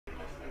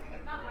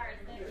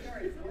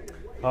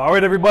All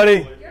right,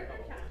 everybody.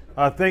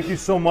 Thank you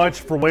so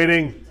much for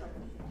waiting.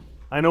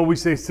 I know we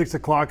say 6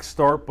 o'clock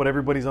start, but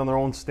everybody's on their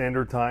own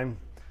standard time.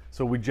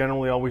 So we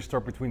generally always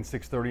start between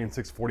 6:30 and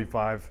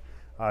 6:45.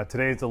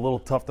 Today it's a little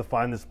tough to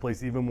find this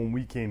place. Even when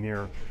we came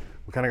here,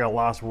 we kind of got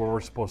lost where we're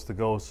supposed to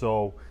go.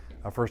 So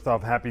first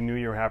off, Happy New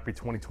Year, Happy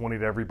 2020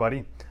 to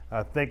everybody.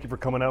 Thank you for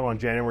coming out on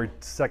January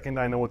 2nd.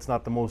 I know it's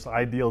not the most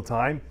ideal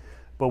time,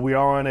 but we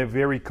are on a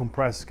very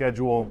compressed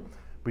schedule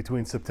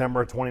between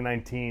September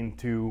 2019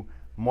 to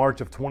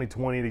March of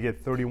 2020 to get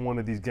 31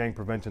 of these gang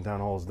prevention town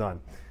halls done.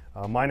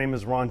 My name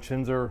is Ron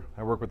Chinzer.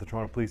 I work with the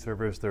Toronto Police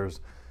Service. There's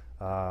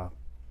a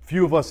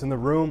few of us in the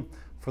room.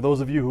 For those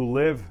of you who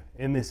live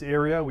in this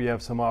area, we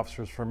have some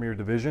officers from your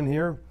division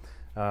here.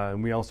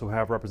 And we also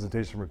have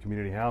representation from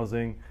community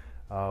housing.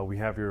 We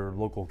have your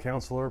local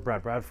counselor,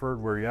 Brad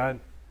Bradford. Where are you at?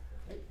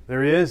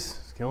 There he is.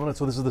 He's killing it.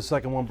 So this is the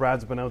second one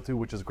Brad's been out to,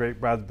 which is great.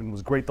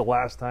 Was great the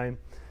last time.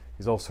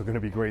 He's also going to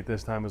be great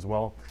this time as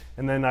well.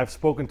 And then I've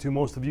spoken to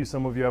most of you.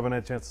 Some of you haven't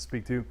had a chance to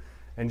speak to.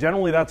 And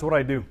generally that's what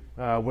I do.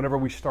 Whenever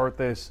we start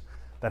this,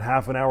 that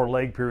half an hour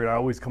leg period, I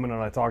always come in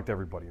and I talk to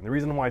everybody. And the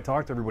reason why I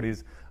talk to everybody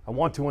is I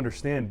want to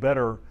understand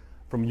better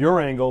from your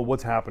angle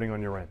what's happening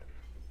on your end.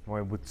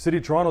 Right? With City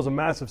of Toronto is a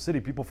massive city.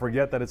 People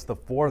forget that it's the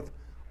 4th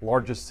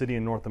largest city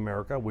in North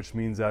America, which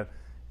means that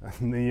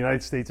in the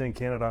United States and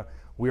Canada,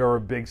 we are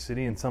a big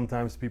city. And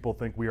sometimes people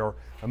think we are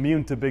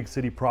immune to big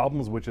city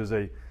problems, which is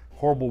a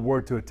horrible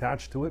word to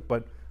attach to it,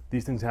 but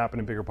these things happen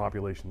in bigger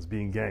populations,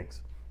 being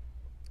gangs.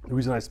 The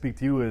reason I speak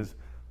to you is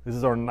this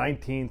is our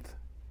 19th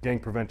gang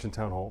prevention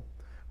town hall,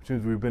 which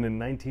means we've been in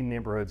 19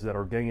 neighborhoods that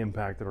are gang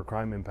impacted or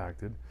crime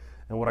impacted.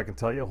 And what I can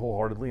tell you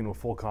wholeheartedly and with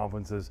full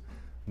confidence is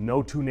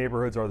no two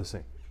neighborhoods are the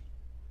same.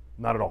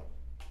 Not at all.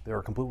 They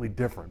are completely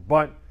different.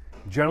 But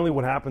generally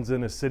what happens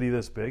in a city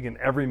this big, and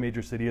every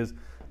major city, is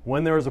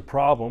when there is a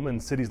problem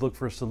and cities look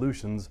for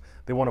solutions,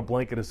 they want to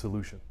blanket a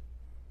solution.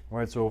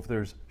 Right, so if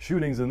there's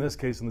shootings in this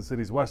case in the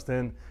city's west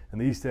end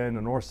and the east end,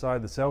 the north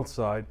side, the south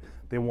side,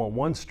 they want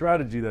one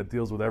strategy that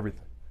deals with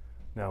everything.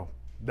 Now,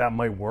 that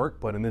might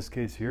work, but in this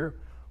case here,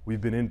 we've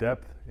been in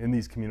depth in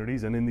these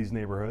communities and in these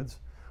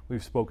neighborhoods.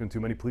 We've spoken to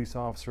many police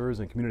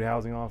officers and community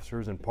housing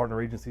officers and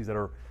partner agencies that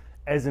are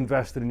as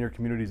invested in your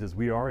communities as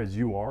we are, as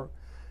you are.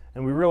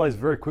 And we realized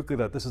very quickly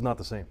that this is not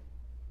the same.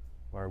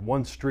 Right,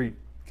 one street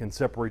can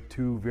separate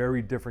two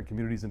very different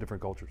communities and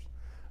different cultures.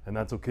 And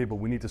that's okay, but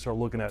we need to start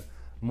looking at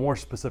more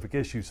specific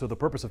issues. So the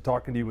purpose of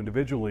talking to you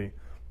individually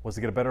was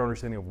to get a better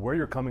understanding of where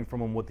you're coming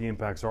from and what the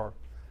impacts are.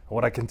 And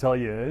what I can tell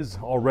you is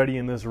already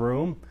in this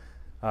room,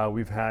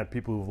 we've had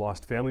people who've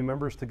lost family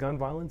members to gun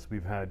violence.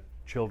 We've had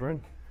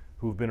children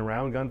who've been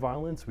around gun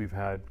violence. We've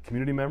had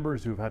community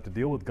members who've had to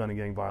deal with gun and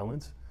gang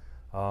violence.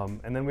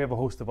 And then we have a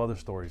host of other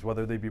stories,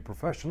 whether they be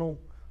professional,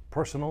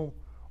 personal,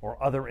 or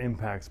other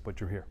impacts, but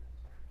you're here.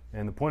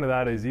 And the point of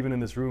that is even in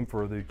this room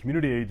for the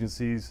community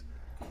agencies,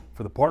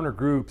 for the partner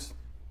groups,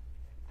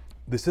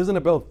 this isn't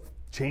about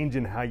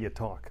changing how you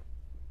talk.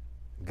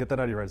 Get that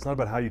out of your head. It's not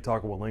about how you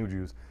talk or what language you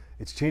use.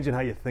 It's changing how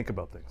you think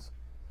about things.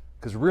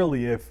 Because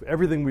really, if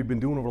everything we've been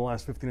doing over the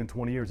last 15 and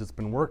 20 years, it's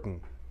been working,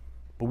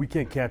 but we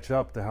can't catch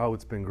up to how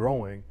it's been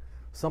growing,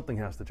 something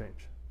has to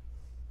change.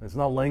 And it's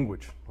not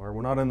language. Or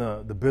we're not in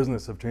the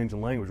business of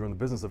changing language. We're in the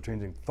business of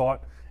changing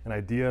thought and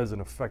ideas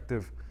and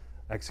effective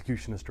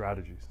execution of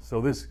strategies.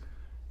 So this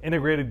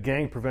integrated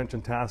gang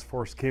prevention task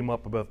force came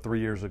up about 3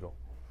 years ago.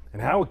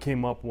 And how it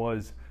came up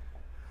was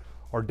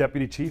our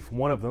deputy chief,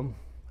 one of them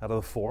out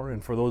of the 4,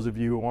 and for those of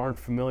you who aren't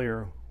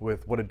familiar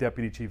with what a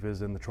deputy chief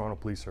is in the Toronto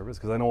Police Service,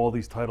 because I know all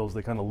these titles,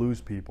 they kind of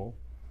lose people.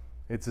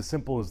 It's as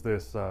simple as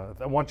this. I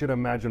want you to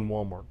imagine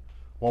Walmart.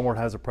 Walmart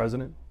has a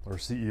president or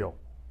CEO. All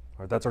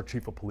right, that's our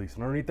chief of police.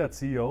 And underneath that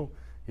CEO,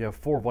 you have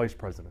 4 vice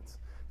presidents.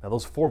 Now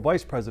those 4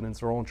 vice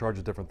presidents are all in charge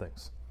of different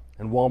things.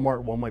 In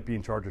Walmart, one might be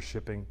in charge of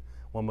shipping,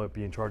 one might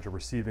be in charge of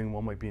receiving,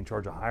 one might be in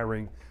charge of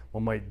hiring,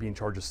 one might be in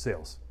charge of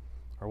sales.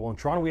 Well, in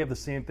Toronto, we have the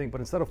same thing, but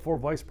instead of 4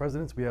 vice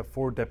presidents, we have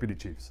 4 deputy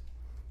chiefs.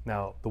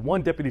 Now, the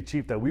one deputy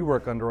chief that we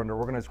work under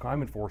organized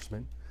crime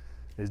enforcement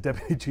is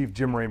Deputy Chief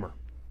Jim Raymer.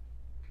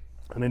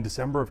 And in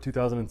December of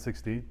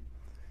 2016,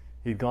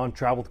 he'd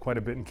traveled quite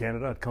a bit in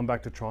Canada, had come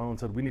back to Toronto and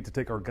said, we need to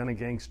take our gun and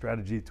gang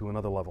strategy to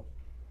another level.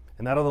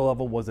 And that other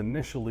level was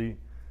initially,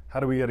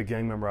 how do we get a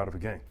gang member out of a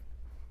gang?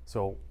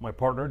 So my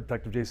partner,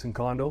 Detective Jason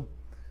Kondo,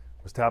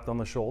 was tapped on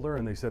the shoulder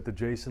and they said to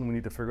Jason, we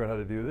need to figure out how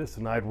to do this.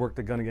 And I had worked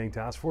the gun and gang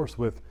task force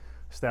with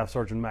Staff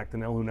Sergeant Mac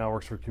Donnell, who now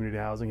works for community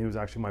housing. He was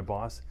actually my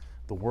boss,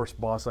 the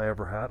worst boss I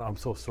ever had. I'm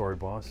so sorry,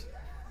 boss.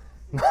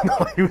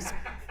 No, he was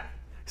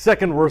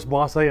second worst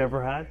boss I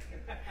ever had.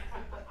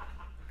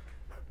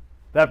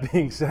 That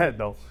being said,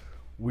 though,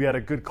 we had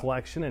a good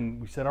collection and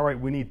we said, all right,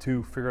 we need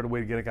to figure out a way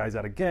to get guys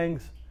out of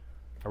gangs.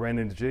 I ran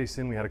into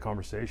Jason, we had a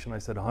conversation. I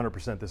said,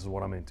 100% this is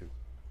what I'm into.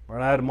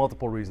 Right? I had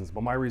multiple reasons,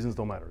 but my reasons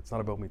don't matter. It's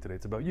not about me today,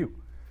 it's about you.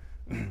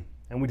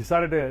 And we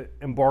decided to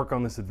embark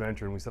on this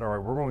adventure and we said, all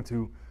right, we're going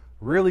to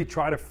really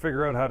try to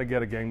figure out how to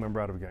get a gang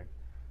member out of a gang.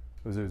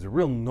 It was a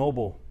real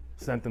noble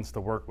sentence to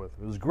work with.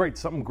 It was great,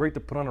 something great to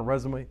put on a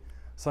resume,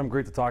 something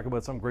great to talk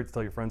about, something great to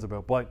tell your friends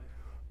about. But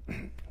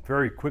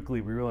very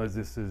quickly we realized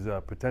this is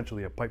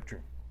potentially a pipe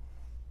dream.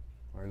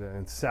 Right?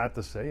 And it's sad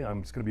to say,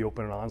 I'm just going to be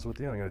open and honest with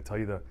you. I'm going to tell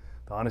you the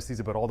honesties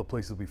about all the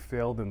places we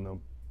failed, and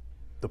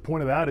the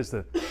point of that is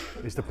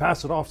to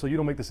pass it off so you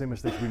don't make the same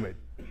mistakes we made.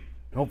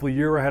 And hopefully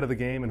you're ahead of the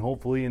game, and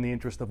hopefully in the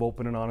interest of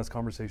open and honest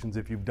conversations,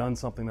 if you've done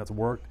something that's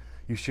worked,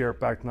 you share it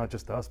back not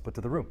just to us, but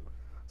to the room.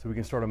 So we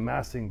can start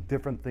amassing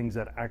different things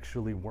that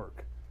actually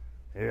work,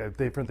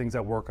 different things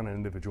that work on an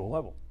individual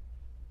level.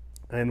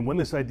 And when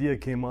this idea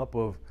came up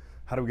of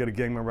how do we get a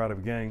gang member out of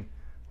a gang,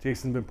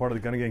 Jason's been part of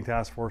the Gun and Gang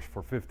Task Force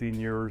for 15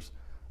 years.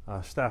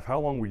 Staff, how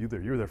long were you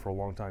there? You were there for a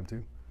long time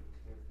too.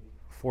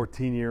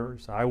 14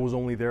 years. I was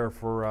only there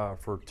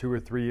for 2 or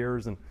 3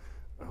 years, and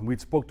we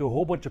spoke to a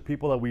whole bunch of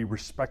people that we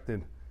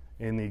respected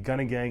in the gun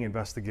and gang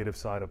investigative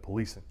side of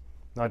policing,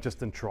 not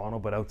just in Toronto,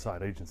 but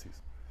outside agencies.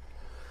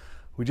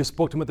 We just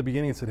spoke to them at the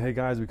beginning and said, hey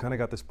guys, we kind of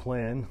got this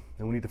plan,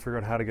 and we need to figure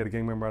out how to get a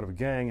gang member out of a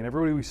gang, and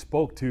everybody we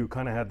spoke to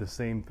kind of had the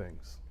same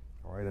things,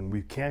 all right? And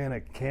we kind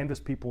of canvass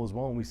people as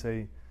well, and we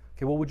say,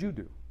 okay, what would you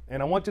do?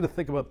 And I want you to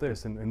think about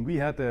this, and we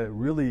had to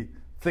really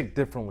think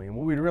differently. And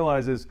what we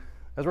realized is,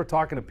 as we're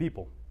talking to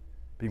people,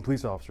 being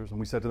police officers, and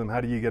we said to them, how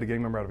do you get a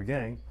gang member out of a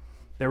gang?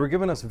 They were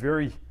giving us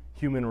very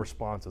human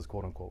responses,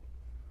 quote unquote.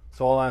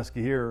 So I'll ask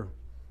you here,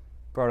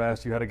 if I were to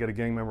ask you how to get a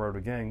gang member out of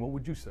a gang, what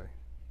would you say?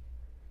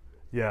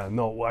 Yeah,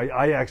 no,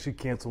 I actually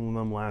canceled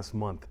them last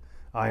month.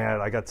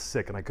 I got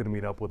sick and I couldn't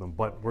meet up with them,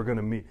 but we're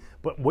gonna meet.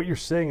 But what you're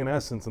saying in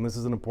essence, and this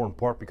is an important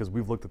part because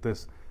we've looked at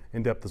this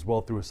in depth as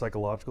well through a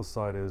psychological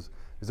side, is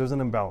there's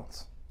an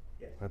imbalance.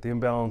 Yes. Right? The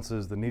imbalance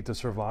is the need to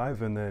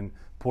survive and then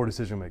poor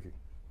decision making.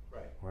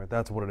 Right,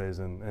 that's what it is,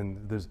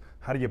 and there's,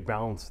 how do you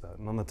balance that?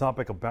 And on the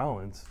topic of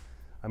balance,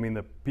 I mean,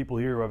 the people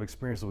here who have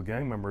experience with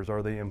gang members,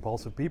 are they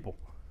impulsive people?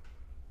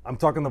 I'm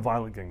talking the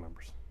violent gang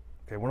members.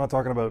 Okay, we're not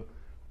talking about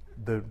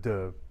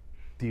the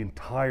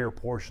entire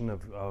portion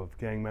of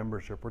gang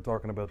membership. We're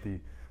talking about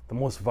the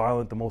most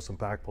violent, the most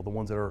impactful, the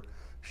ones that are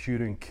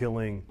shooting,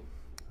 killing,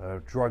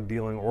 drug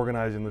dealing,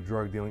 organizing the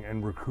drug dealing,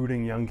 and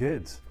recruiting young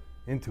kids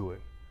into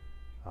it.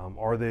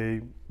 Are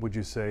they, would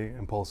you say,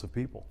 impulsive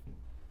people?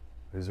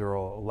 Is there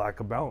a lack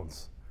of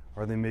balance?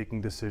 Are they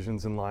making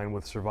decisions in line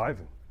with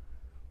surviving?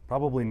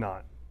 Probably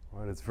not.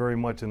 Right? It's very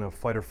much in a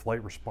fight or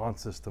flight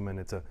response system, and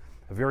it's a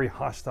very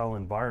hostile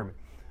environment.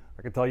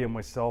 I can tell you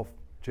myself,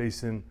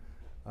 Jason,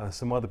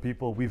 some other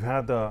people, we've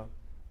had the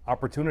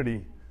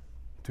opportunity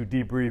to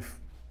debrief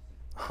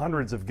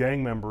hundreds of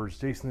gang members.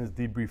 Jason has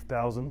debriefed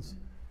thousands.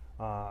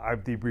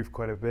 I've debriefed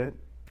quite a bit.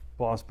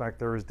 Boss back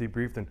there has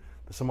debriefed, and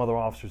there's some other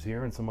officers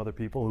here and some other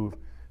people who've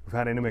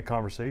had intimate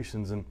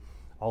conversations. And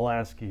I'll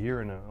ask you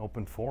here in an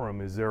open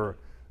forum,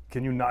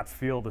 can you not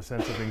feel the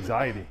sense of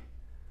anxiety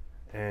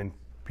and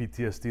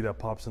PTSD that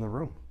pops in the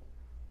room?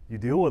 You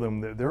deal with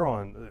them, they're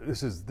on,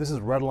 this is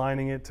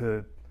redlining it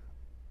to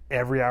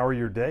every hour of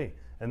your day.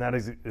 And that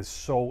is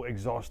so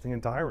exhausting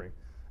and tiring.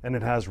 And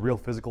it has real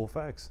physical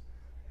effects.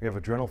 You have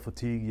adrenal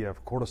fatigue, you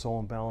have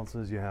cortisol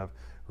imbalances, you have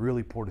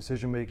really poor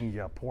decision making,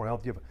 you have poor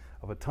health, you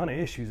have a ton of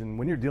issues. And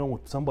when you're dealing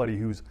with somebody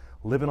who's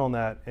living on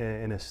that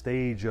in a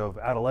stage of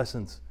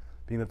adolescence,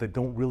 being that they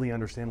don't really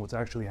understand what's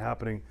actually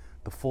happening,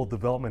 the full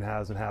development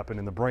hasn't happened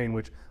in the brain,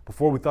 which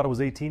before we thought it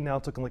was 18, now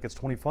it's looking like it's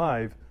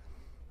 25,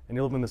 and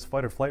you live in this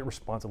fight or flight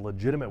response, a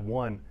legitimate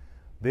one.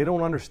 They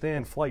don't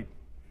understand flight.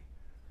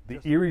 The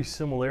eerie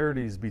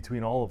similarities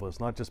between all of us,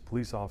 not just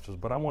police officers,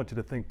 but I want you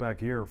to think back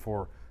here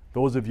for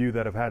those of you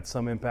that have had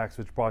some impacts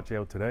which brought you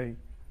out today.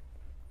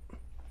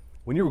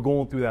 When you were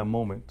going through that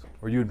moment,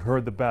 or you'd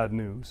heard the bad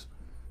news,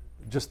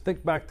 just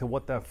think back to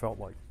what that felt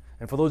like.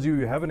 And for those of you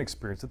who haven't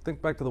experienced it,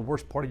 think back to the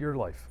worst part of your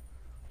life.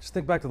 Just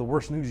think back to the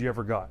worst news you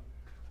ever got.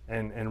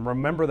 And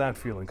remember that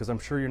feeling, because I'm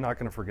sure you're not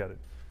going to forget it.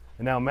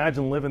 And now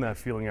imagine living that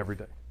feeling every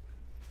day.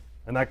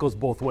 And that goes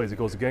both ways. It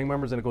goes to gang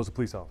members and it goes to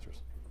police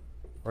officers.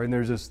 Right? And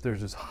there's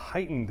this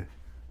heightened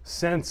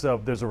sense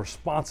of there's a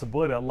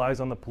responsibility that lies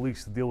on the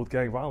police to deal with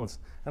gang violence.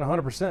 And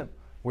 100%,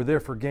 we're there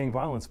for gang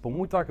violence. But when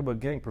we talk about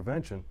gang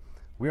prevention,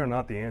 we are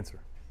not the answer.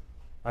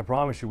 I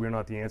promise you we're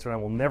not the answer. And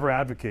I will never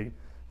advocate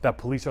that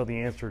police are the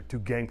answer to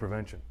gang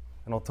prevention.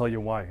 And I'll tell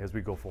you why as we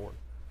go forward.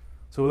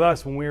 So with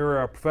us, when we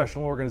were a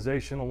professional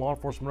organization, a law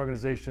enforcement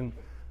organization,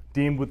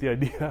 deemed with the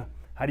idea,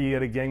 how do you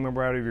get a gang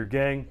member out of your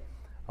gang?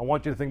 I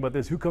want you to think about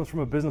this. Who comes from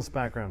a business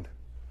background?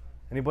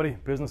 Anybody?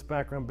 Business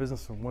background,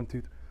 business, 1,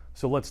 2.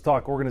 So let's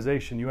talk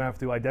organization. You have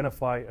to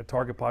identify a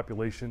target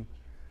population.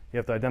 You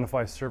have to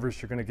identify a service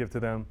you're going to give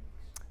to them.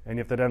 And you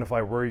have to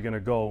identify where you're going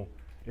to go.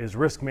 Is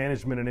risk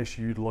management an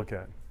issue you'd look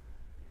at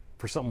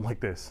for something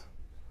like this?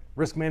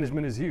 Risk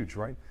management is huge,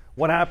 right?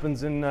 What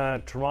happens in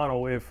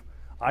Toronto if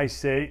I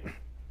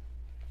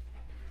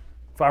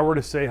were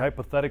to say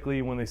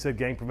hypothetically when they said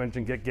gang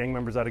prevention, get gang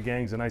members out of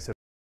gangs, and I said,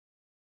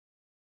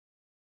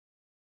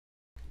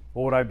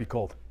 what would I be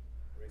called?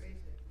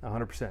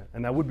 100%.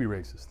 And that would be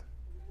racist.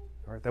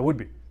 All right, that would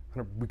be.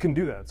 We couldn't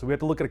do that. So we have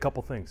to look at a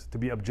couple things to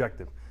be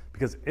objective.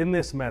 Because in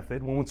this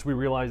method, once we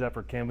realized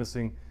after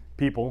canvassing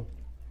people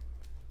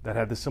that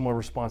had the similar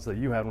response that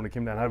you had when it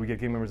came down, how do we get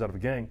gang members out of a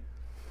gang?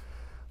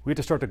 we had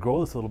to start to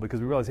grow this a little bit because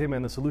we realized, hey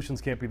man, the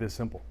solutions can't be this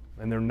simple.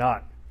 And they're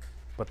not.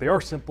 But they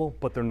are simple,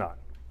 but they're not.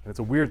 And it's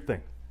a weird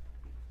thing.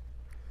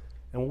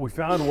 And what we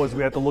found was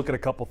we had to look at a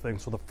couple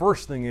things. So the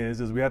first thing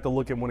is we had to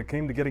look at, when it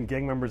came to getting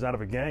gang members out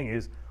of a gang,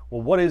 is,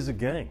 well, what is a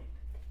gang?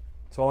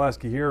 So I'll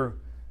ask you here,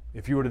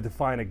 if you were to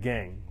define a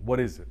gang, what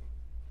is it?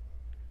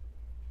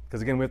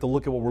 Because again, we have to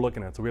look at what we're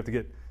looking at. So we have to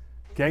get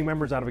gang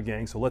members out of a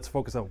gang. So let's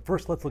focus on,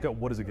 first let's look at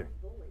what is a gang.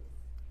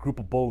 Group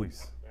of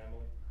bullies.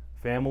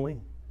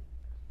 Family.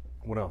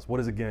 What else? What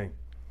is a gang?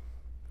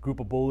 Group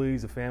of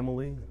bullies, a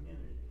family.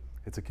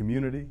 It's a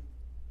community,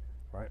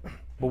 right?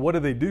 But what do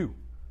they do?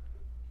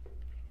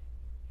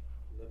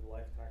 Live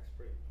life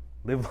tax-free.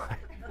 Live life.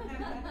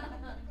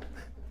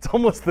 It's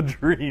almost the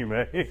dream,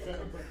 eh? It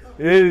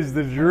is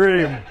the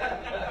dream.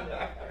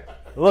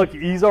 Look,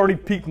 he's already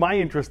piqued my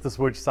interest to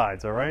switch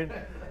sides, all right?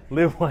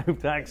 Live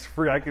life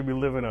tax-free. I could be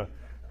living a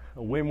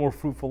way more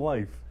fruitful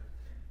life.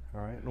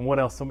 All right. And what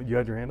else? You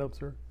had your hand up,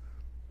 sir?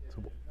 Yeah.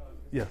 So,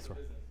 yes, sir.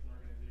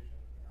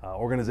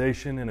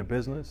 Organization and a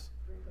business.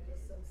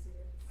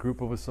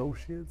 Group of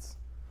associates.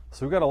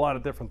 So we've got a lot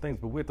of different things,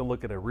 but we have to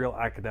look at a real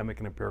academic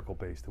and empirical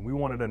based. And we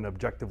wanted an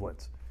objective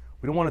lens.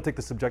 We don't want to take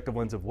the subjective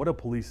lens of what do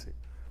police see.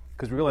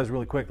 Because we realize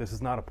really quick, this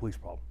is not a police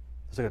problem.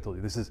 Just like I told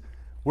you,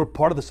 we're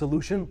part of the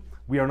solution.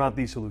 We are not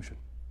the solution.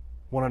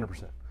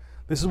 100%.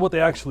 This is what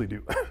they actually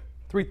do.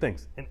 3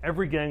 things in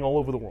every gang all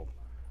over the world.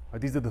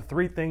 Right, these are the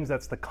 3 things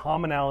that's the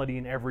commonality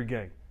in every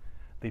gang.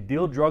 They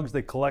deal drugs,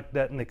 they collect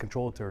debt, and they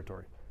control the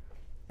territory.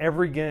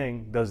 Every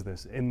gang does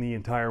this in the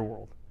entire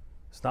world.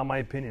 It's not my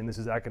opinion. This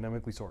is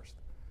academically sourced.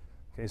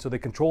 Okay, so they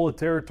control the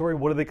territory.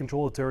 What do they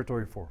control the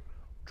territory for?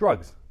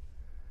 Drugs.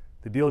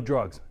 They deal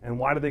drugs. And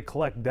why do they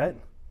collect debt?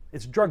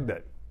 It's drug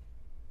debt.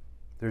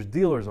 There's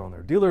dealers on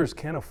there. Dealers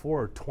can't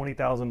afford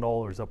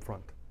 $20,000 up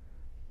front.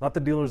 Not the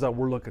dealers that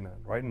we're looking at,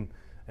 right?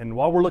 And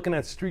while we're looking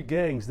at street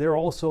gangs, there are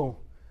also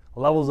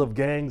levels of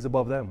gangs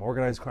above them,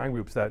 organized crime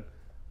groups,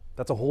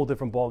 that's a whole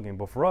different ballgame.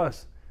 But for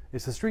us,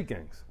 it's the street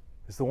gangs.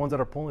 It's the ones that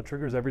are pulling the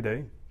triggers every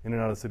day in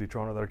and out of the city of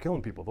Toronto that are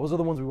killing people. Those are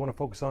the ones we want to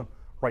focus on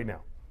right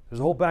now. There's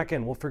a whole back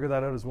end. We'll figure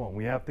that out as well.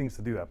 We have things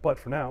to do that. But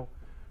for now,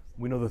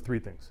 we know the 3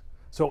 things.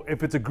 So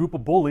if it's a group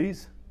of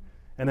bullies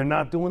and they're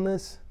not doing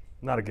this,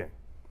 not a gang.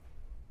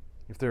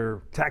 If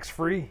they're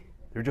tax-free,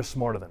 they're just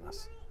smarter than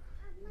us.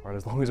 All right,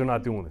 as long as they're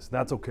not doing this,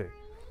 that's okay.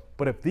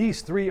 But if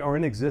these 3 are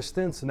in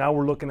existence, now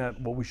we're looking at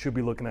what we should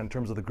be looking at in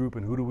terms of the group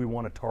and who do we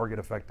want to target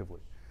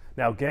effectively.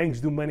 Now, gangs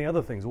do many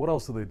other things. What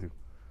else do they do?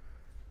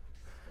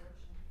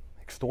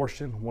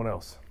 Extortion. What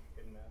else?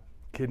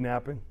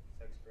 Kidnapping.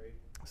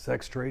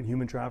 Sex trade,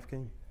 human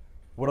trafficking.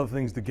 What other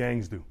things do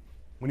gangs do?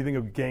 When you think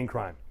of gang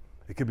crime,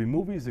 it could be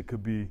movies, it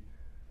could be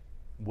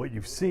what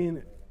you've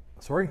seen.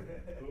 Sorry?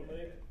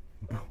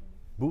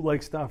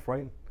 Bootleg stuff,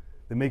 right?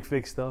 They make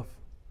fake stuff.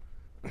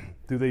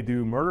 Do they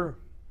do murder?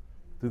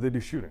 Do they do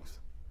shootings?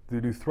 Do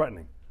they do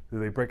threatening? Do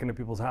they break into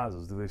people's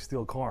houses? Do they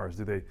steal cars?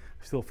 Do they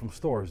steal from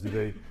stores?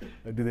 Do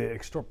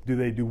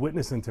they do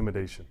witness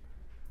intimidation?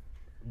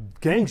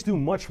 Gangs do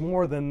much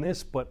more than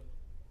this, but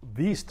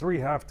these 3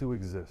 have to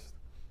exist.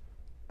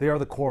 They are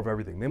the core of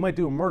everything. They might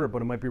do a murder,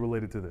 but it might be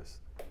related to this.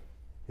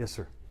 Yes,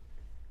 sir.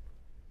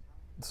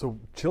 So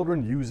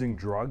children using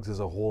drugs is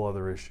a whole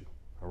other issue,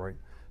 all right?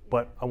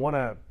 But I want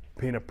to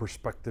paint a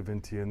perspective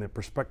into you, and the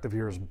perspective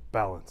here is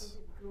balance.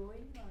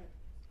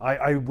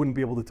 I wouldn't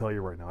be able to tell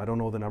you right now. I don't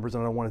know the numbers,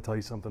 and I don't want to tell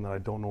you something that I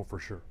don't know for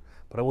sure.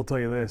 But I will tell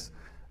you this.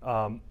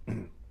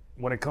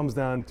 When it comes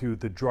down to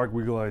the drug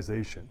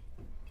legalization,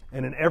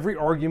 and in every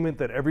argument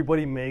that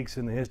everybody makes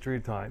in the history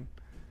of time,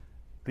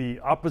 the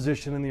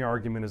opposition in the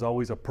argument is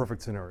always a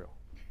perfect scenario.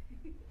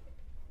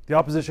 The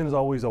opposition is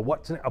always a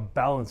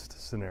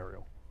balanced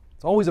scenario.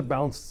 It's always a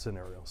balanced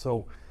scenario.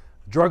 So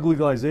drug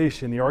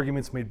legalization, the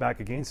arguments made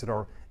back against it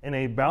are, in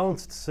a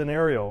balanced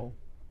scenario,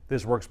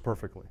 this works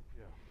perfectly.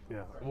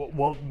 Yeah.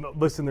 Well,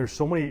 listen, there's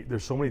so many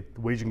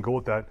ways you can go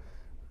with that.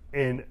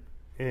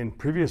 In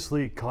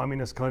previously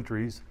communist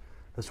countries,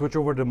 the switch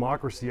over to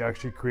democracy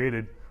actually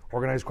created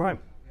organized crime.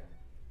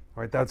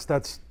 All right,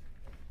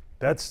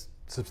 that's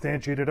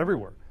substantiated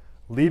everywhere.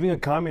 Leaving a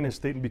communist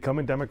state and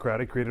becoming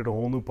democratic created a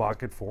whole new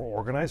pocket for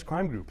organized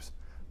crime groups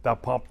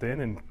that popped in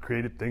and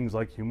created things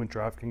like human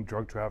trafficking,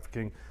 drug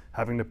trafficking,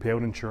 having to pay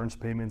out insurance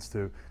payments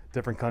to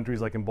different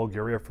countries, like in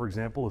Bulgaria, for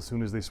example. As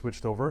soon as they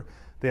switched over,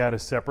 they had a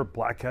separate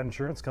black cat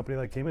insurance company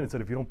that came in and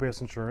said, if you don't pay us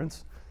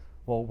insurance,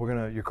 well,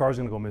 your car's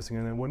gonna go missing,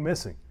 and it went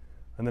missing.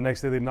 And the next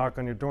day they knock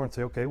on your door and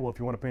say, okay, well, if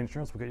you want to pay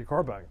insurance, we'll get your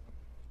car back.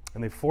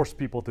 And they forced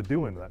people to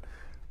do that.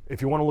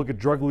 If you want to look at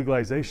drug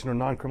legalization or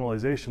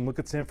non-criminalization, look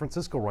at San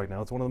Francisco right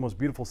now. It's one of the most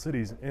beautiful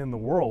cities in the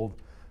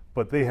world,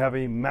 but they have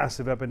a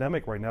massive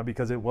epidemic right now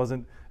because it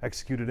wasn't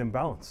executed in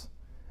balance.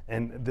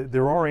 And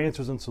there are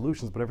answers and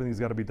solutions, but everything's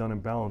got to be done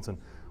in balance. And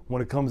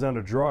when it comes down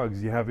to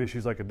drugs, you have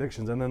issues like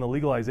addictions, and then the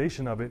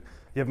legalization of it,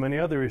 you have many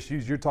other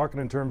issues. You're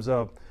talking in terms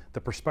of the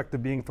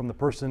perspective being from the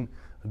person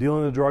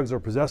dealing the drugs or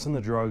possessing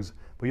the drugs,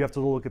 but you have to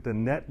look at the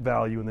net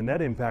value and the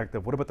net impact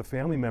of what about the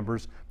family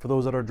members for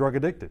those that are drug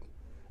addicted.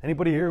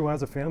 Anybody here who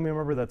has a family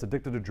member that's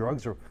addicted to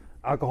drugs or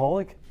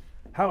alcoholic?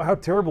 How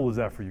terrible is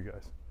that for you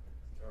guys?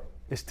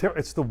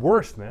 It's the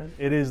worst, man.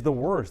 It is the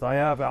worst. I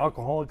have an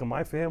alcoholic in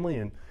my family,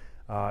 and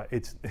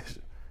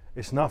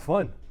it's not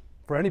fun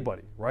for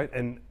anybody, right?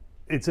 And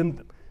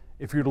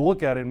if you're to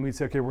look at it and we'd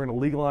say, okay, we're going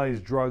to legalize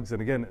drugs,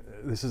 and again,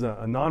 this is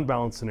a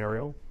non-balanced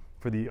scenario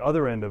for the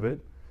other end of it,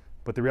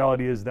 but the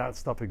reality is that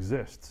stuff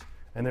exists.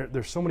 And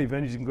there's so many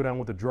venues you can go down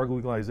with the drug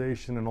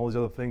legalization and all these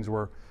other things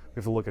where we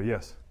have to look at,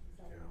 yes.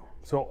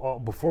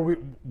 So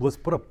let's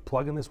put a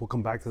plug in this. We'll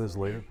come back to this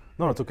later.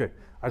 No, it's okay.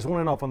 I just want to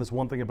end off on this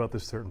one thing about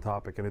this certain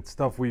topic, and it's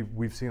stuff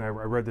we've seen. I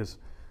read this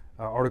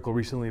article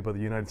recently about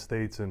the United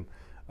States and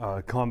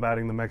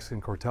combating the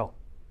Mexican cartel,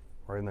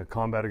 right? And the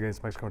combat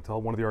against Mexican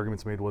cartel. One of the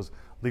arguments made was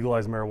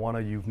legalize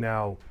marijuana. You've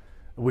now,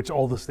 which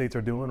all the states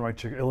are doing,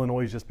 right?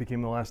 Illinois just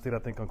became the last state, I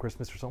think, on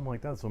Christmas or something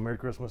like that. So Merry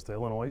Christmas to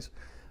Illinois.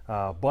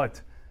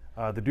 But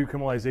the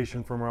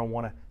decriminalization for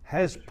marijuana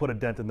has put a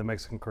dent in the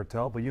Mexican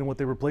cartel. But you know what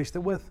they replaced it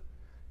with?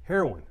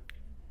 Heroin.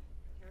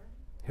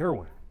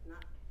 Heroin.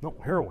 No,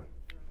 heroin.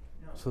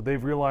 So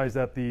they've realized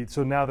that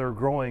so now they're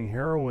growing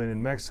heroin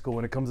in Mexico,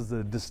 and it comes as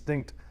a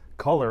distinct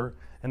color,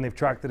 and they've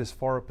tracked it as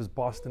far up as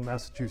Boston,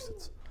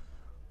 Massachusetts.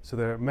 So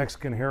the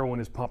Mexican heroin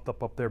has popped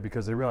up there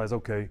because they realize,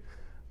 okay,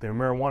 the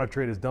marijuana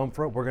trade is done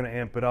for it. We're going to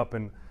amp it up,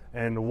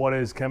 and what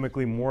is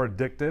chemically more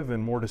addictive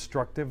and more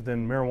destructive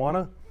than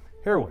marijuana?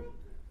 Heroin.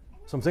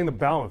 So I'm saying the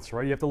balance,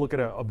 right? You have to look at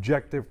an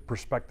objective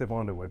perspective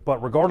onto it.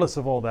 But regardless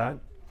of all that,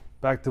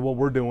 back to what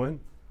we're doing,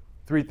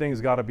 3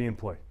 things got to be in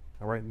play,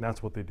 all right? And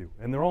that's what they do.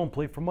 And they're all in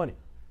play for money.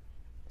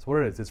 That's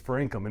what it is. It's for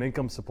income, and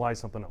income supplies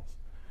something else.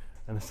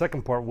 And the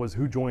second part was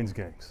who joins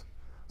gangs.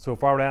 So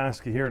if I were to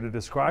ask you here to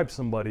describe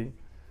somebody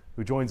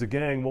who joins a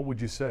gang, what would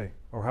you say?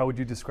 Or how would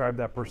you describe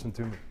that person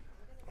to me?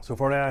 So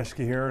if I were to ask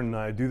you here, and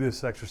I do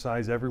this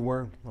exercise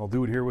everywhere, I'll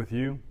do it here with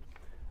you,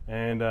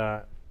 and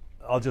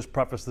I'll just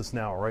preface this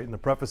now, all right? And the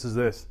preface is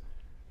this.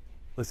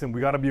 Listen, we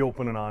got to be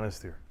open and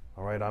honest here,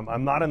 all right?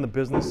 I'm not in the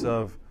business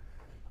of,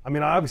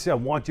 obviously I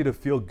want you to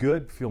feel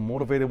good, feel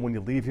motivated when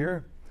you leave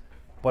here,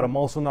 but I'm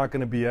also not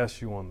going to BS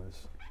you on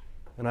this.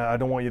 And I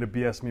don't want you to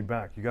BS me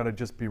back. You got to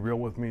just be real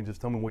with me and just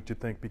tell me what you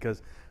think,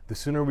 because the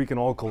sooner we can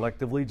all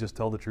collectively just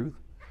tell the truth,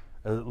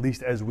 at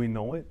least as we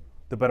know it,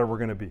 the better we're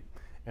going to be.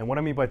 And what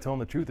I mean by telling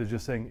the truth is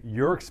just saying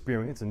your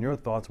experience and your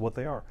thoughts, what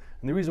they are.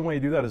 And the reason why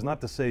you do that is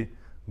not to say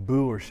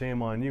boo or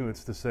shame on you.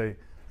 It's to say,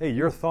 hey,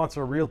 your thoughts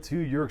are real too.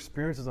 Your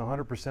experience is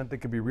 100% that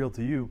could be real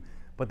to you,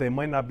 but they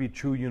might not be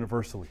true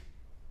universally.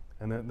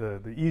 And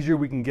the easier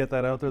we can get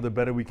that out there, the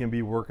better we can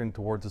be working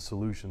towards a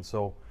solution.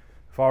 So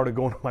if I were to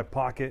go into my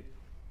pocket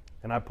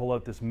and I pull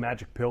out this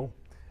magic pill,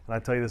 and I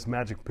tell you this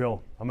magic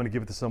pill, I'm going to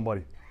give it to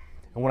somebody.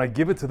 And when I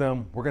give it to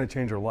them, we're going to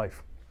change their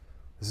life.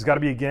 This has got to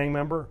be a gang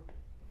member.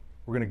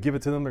 We're going to give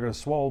it to them. They're going to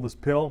swallow this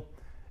pill.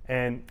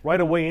 And right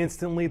away,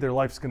 instantly, their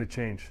life's going to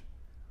change.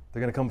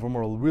 They're going to come from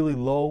a really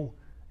low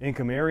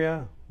income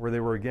area where they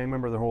were a gang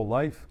member their whole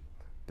life.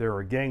 They're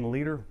a gang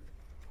leader.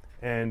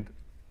 And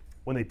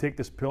when they take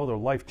this pill, their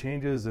life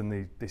changes, and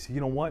they say, you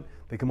know what?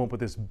 They come up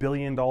with this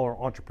billion-dollar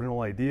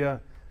entrepreneurial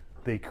idea.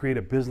 They create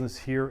a business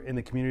here in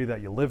the community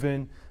that you live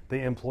in.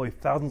 They employ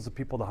thousands of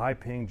people to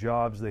high-paying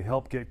jobs. They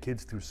help get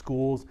kids through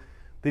schools.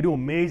 They do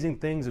amazing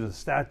things. There's a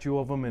statue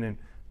of them, and in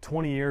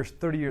 20 years,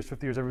 30 years,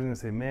 50 years,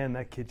 everyone's going to say, man,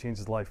 that kid changed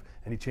his life,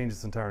 and he changed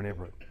his entire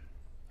neighborhood.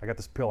 I got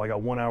this pill. I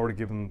got 1 hour to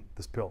give him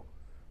this pill.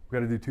 We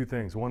got to do 2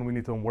 things. One, we need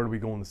to tell him, where do we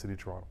go in the city of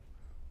Toronto?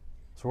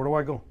 So where do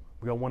I go?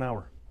 We got 1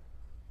 hour.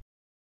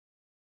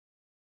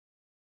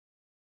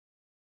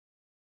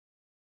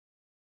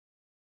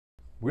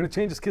 We're going to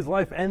change this kid's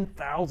life and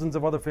thousands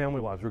of other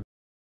family lives.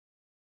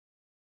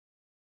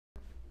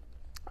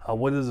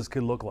 What does this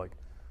kid look like?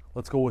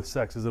 Let's go with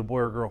sex. Is it a boy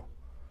or a girl?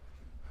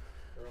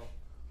 Girl.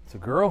 It's a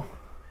girl?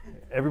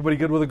 Everybody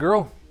good with a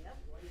girl? Yep.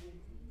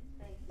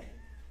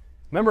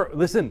 Remember,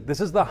 listen,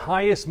 this is the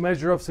highest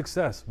measure of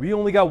success. We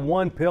only got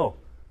 1 pill.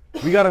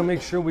 We got to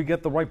make sure we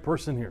get the right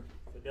person here.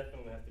 So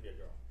definitely has to be a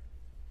girl.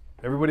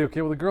 Everybody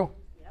okay with a girl?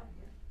 Yep.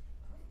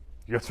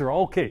 You guys are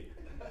all okay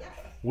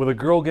with a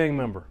girl gang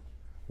member.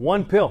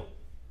 1 pill.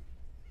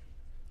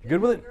 You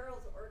good with it?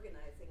 Girls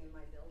organizing in my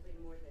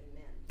building more than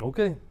men.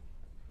 Okay.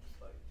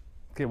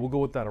 Okay, we'll go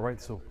with that, all right?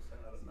 So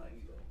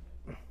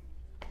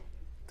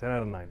 10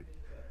 out of 90.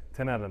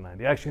 10 out of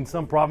 90. Actually, in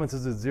some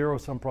provinces it's 0,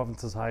 some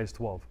provinces as high as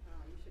 12.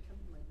 You should come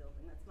to my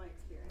building. That's my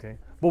experience. Okay.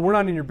 But we're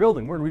not in your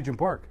building. We're in Regent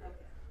Park. Okay.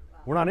 Wow.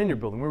 We're not in your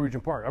building. We're in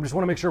Regent Park. I just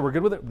want to make sure we're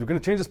good with it. We're going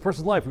to change this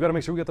person's life. We've got to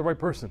make sure we get the right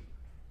person.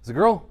 It's a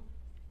girl?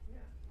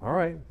 Yeah. All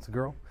right, it's a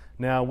girl.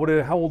 Now,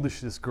 how old is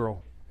this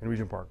girl in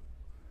Regent Park?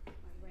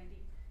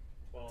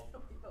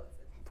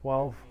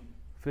 12,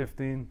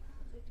 15,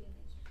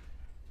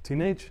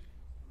 teenage?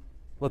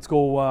 Let's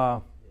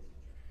go,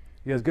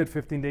 you guys good,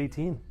 15 to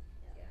 18?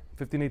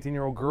 15,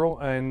 18-year-old girl,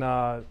 and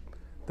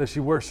does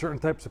she wear certain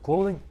types of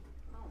clothing?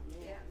 Oh,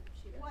 yeah.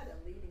 What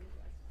a leading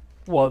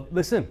question. Well,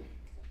 listen,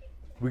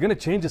 we're going to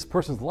change this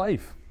person's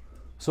life.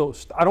 So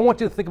I don't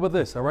want you to think about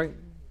this, all right?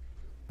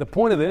 The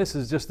point of this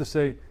is just to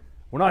say,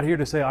 we're not here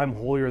to say I'm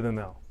holier than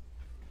thou.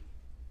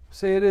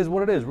 Say it is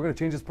what it is. We're going to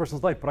change this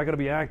person's life, but I got to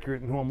be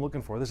accurate in who I'm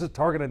looking for. This is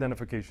target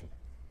identification.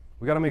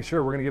 We got to make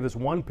sure we're going to give this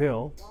one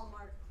pill.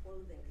 Walmart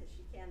clothing, because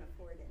she can't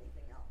afford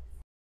anything else.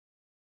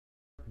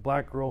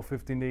 Black girl,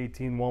 15 to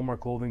 18, Walmart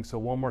clothing.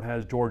 So Walmart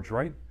has George,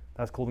 right?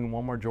 That's clothing in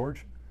Walmart,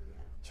 George.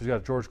 So she's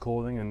got George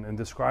clothing, and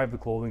describe the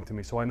clothing to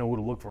me so I know who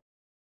to look for.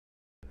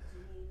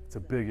 It's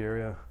a big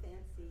area.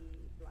 Fancy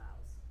blouse.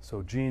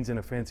 So jeans and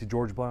a fancy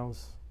George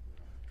blouse.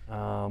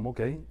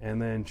 Okay,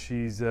 and then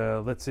she's,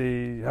 let's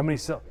see, how many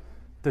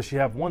does she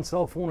have one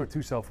cell phone or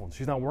two cell phones?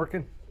 She's not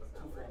working?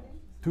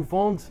 Two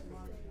phones?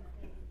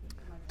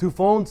 Two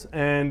phones,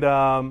 and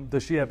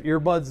does she have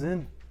earbuds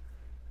in?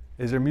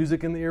 Is there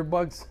music in the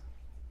earbuds?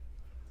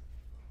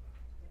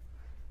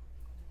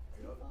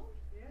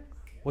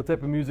 What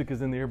type of music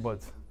is in the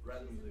earbuds?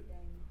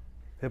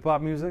 Hip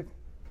hop music?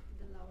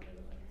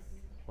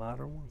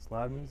 Louder ones,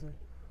 loud music.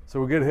 So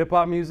we get hip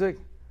hop music,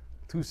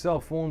 two cell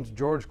phones,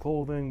 George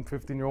clothing,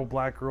 15-year-old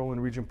black girl in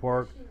Regent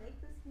Park. Does she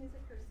make this music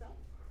herself?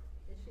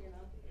 Is she is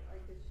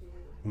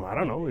she? I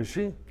don't know. Is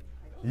she?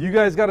 You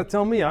guys got to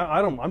tell me.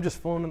 I don't. I'm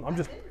just phoning. I'm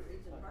just. I've been to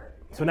Regent Park.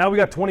 So now we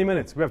got 20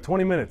 minutes. We have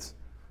 20 minutes.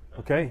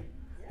 Okay.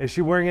 Is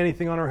she wearing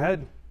anything on her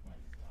head?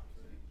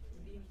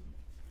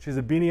 She has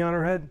a beanie on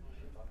her head.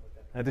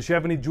 Does she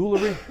have any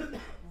jewelry?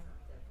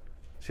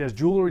 She has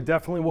jewelry.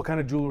 Definitely. What kind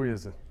of jewelry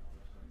is it?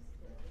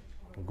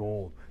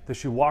 Gold. Does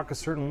she walk a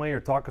certain way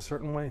or talk a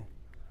certain way?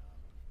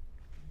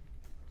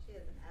 She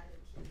has an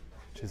attitude.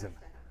 She has an, To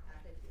have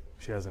attitude.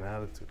 she has an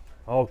attitude.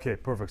 Okay,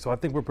 perfect. So I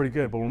think we're pretty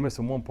good, but we're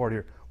missing one part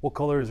here. What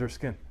color is her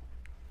skin?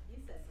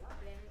 You said black.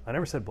 I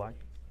never said black.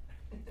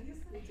 You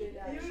did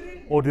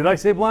actually. Oh, did I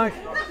say black?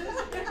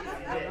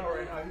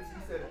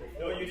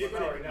 No, you did say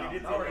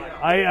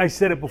black. I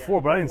said it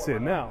before, but I didn't say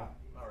it now.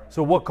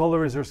 So what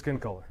color is her skin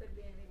color?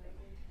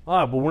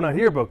 But we're not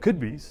here about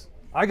could-be's.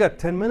 I got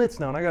 10 minutes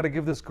now, and I got to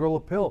give this girl a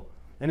pill.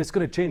 And it's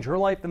going to change her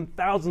life and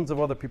thousands of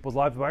other people's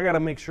lives. But I got to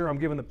make sure I'm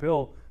giving the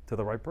pill to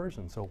the right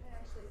person. So, I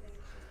actually think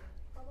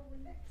probably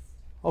mixed.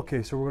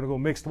 okay, so we're going to go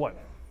mixed what?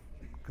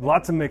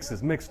 Lots of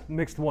mixes.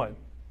 Mixed what?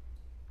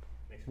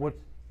 What?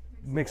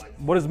 Mixed.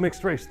 What is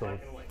mixed race, though?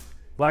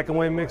 Black and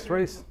white mixed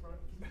race?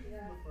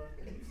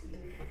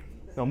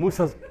 No,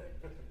 Musa's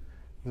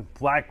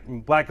black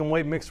and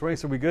white mixed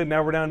race. Are we good?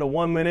 Now we're down to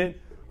 1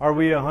 minute. Are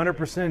we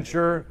 100%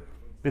 sure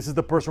this is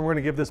the person we're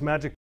going to give this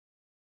magic?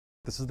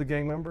 This is the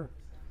gang member?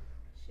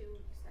 She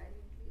would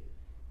silently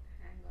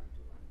hang on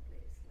to one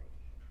place, like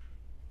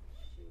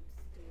she would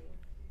stay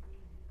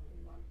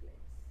in one place.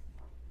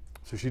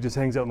 So she just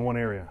hangs out in one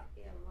area.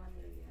 Yeah, one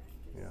area and just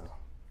Yeah.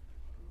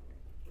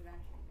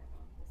 rattling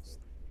around the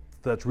city.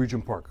 That's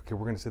Regent Park. Okay,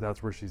 we're going to say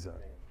that's where she's at.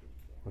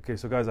 Okay,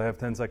 so guys, I have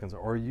 10 seconds.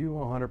 Are you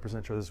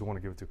 100% sure this is who I want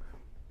to give it to?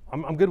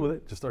 I'm good with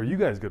it. Just are you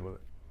guys good with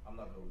it? I'm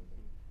not good with it.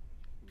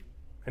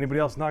 Anybody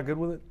else not good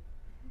with it?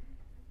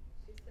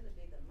 She's going to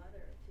be the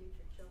mother of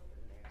future children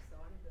there, so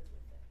I'm good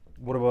with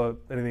it. What about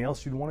anything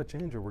else you'd want to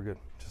change, or we're good?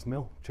 Just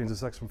male? Change the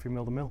sex from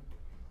female to male?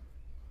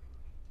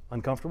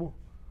 Uncomfortable?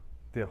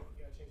 Deal.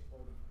 Yeah, change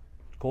clothing.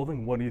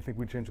 Clothing? What do you think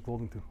we'd change the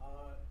clothing to?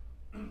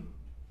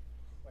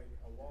 Like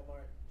a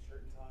Walmart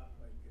shirt and top,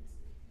 like it's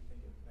you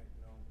think it, like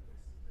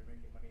they're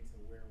making money to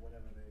wear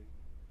whatever they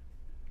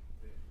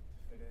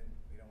fit in.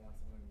 They don't want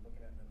someone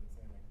looking at them and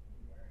saying like, "What are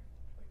you wearing?"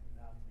 Like you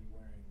have to be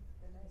wearing.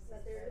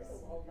 But there is a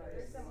Walmart.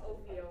 There's some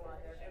OVO on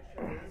there for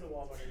sure. There is a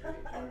Walmart in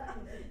Regent Park,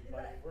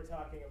 but if we're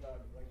talking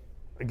about like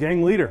A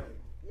gang leader.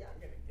 Yeah.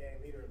 again, a gang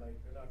leader, like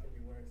they're not gonna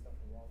be wearing stuff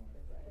from Walmart.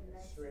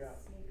 Straight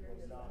up, people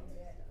would not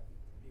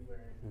be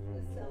wearing.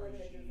 The selling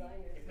the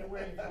designers. If they're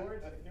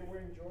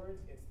wearing George,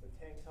 it's the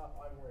tank top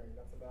I'm wearing.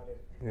 That's about it.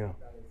 Yeah.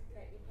 That is.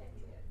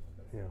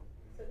 Yeah.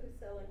 So who's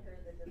selling her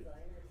the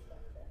designer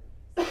stuff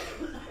then?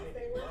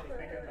 They work for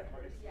her.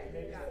 Yeah,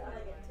 you're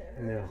selling it to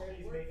her. Yeah. They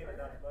She's work making for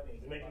enough her. money.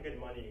 He's making good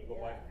money. You can go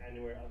buy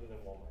anywhere other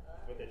than Walmart.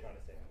 That's what they're trying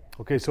to say.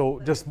 Okay,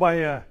 so just by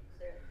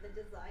The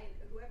design,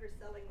 whoever's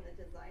selling the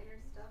designer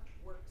stuff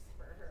works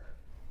for her.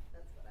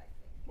 That's what I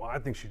think. well, I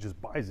think she just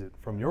buys it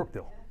from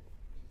Yorkdale,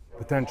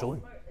 potentially.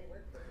 They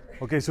work for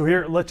her. Okay, so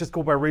here, let's just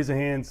go by raise of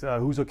hands.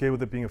 Who's okay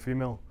with it being a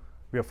female?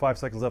 We have 5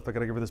 seconds left. I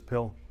gotta give her this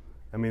pill.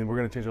 I mean, we're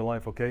gonna change her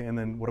life, okay? And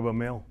then what about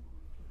male?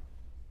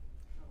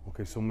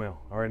 Okay, so male.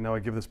 All right, now I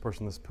give this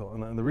person this pill.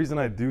 And the reason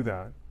I do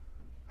that,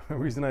 the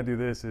reason I do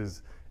this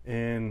is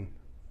in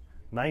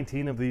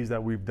 19 of these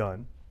that we've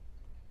done,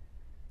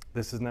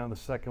 this is now the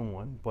second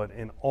one, but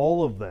in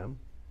all of them,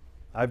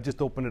 I've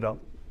just opened it up.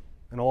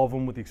 In all of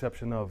them, with the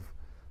exception of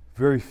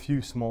very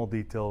few small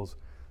details,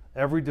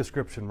 every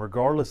description,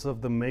 regardless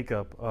of the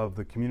makeup of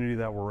the community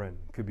that we're in,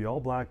 could be all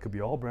black, could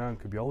be all brown,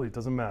 could be all, it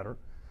doesn't matter.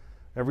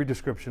 Every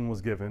description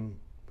was given,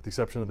 with the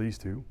exception of these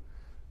two,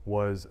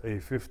 was a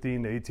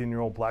 15 to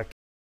 18-year-old black.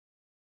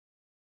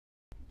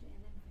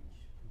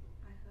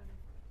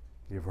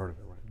 You've heard of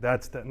it, right?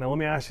 That's that. Now let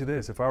me ask you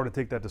this: if I were to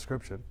take that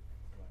description,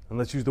 and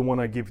let's use the one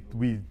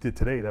we did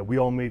today that we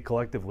all made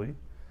collectively,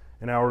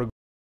 and I were to go to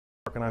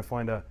the park and I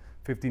find a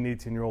 15,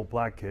 18-year-old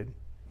black kid,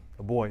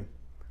 a boy,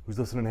 who's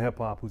listening to hip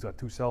hop, who's got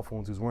 2 cell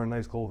phones, who's wearing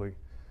nice clothing,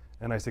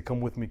 and I say,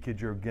 "Come with me,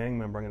 kid. You're a gang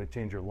member. I'm going to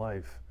change your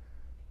life."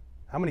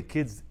 How many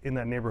kids in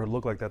that neighborhood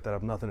look like that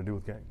have nothing to do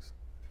with gangs?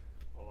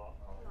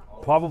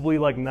 Probably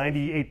like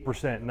 98%,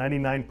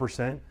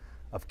 99%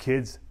 of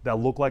kids that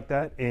look like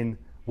that in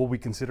what we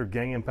consider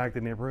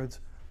gang-impacted neighborhoods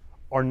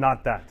are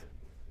not that.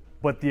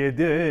 But the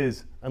idea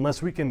is,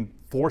 unless we can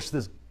force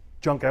this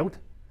junk out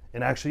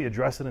and actually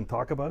address it and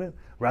talk about it,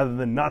 rather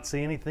than not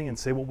say anything and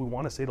say what we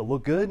want to say to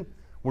look good,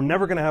 we're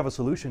never going to have a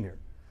solution here.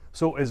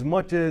 So as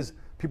much as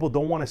people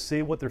don't want to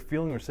say what they're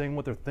feeling or saying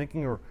what they're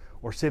thinking or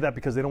say that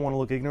because they don't want to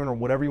look ignorant or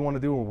whatever you want to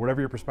do or whatever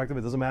your perspective,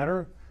 it doesn't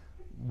matter.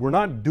 We're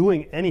not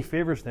doing any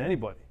favors to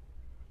anybody.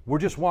 We're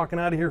just walking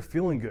out of here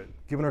feeling good,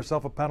 giving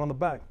ourselves a pat on the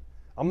back.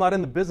 I'm not in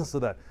the business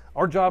of that.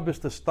 Our job is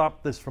to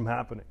stop this from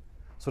happening.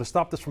 So to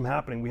stop this from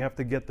happening, we have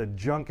to get the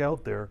junk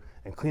out there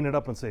and clean it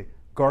up and say,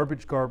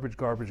 garbage, garbage,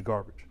 garbage,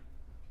 garbage.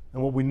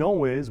 And what we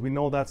know is, we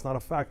know that's not a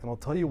fact. And I'll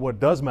tell you what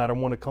does matter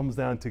when it comes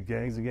down to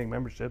gangs and gang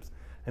memberships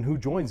and who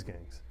joins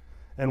gangs.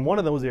 And one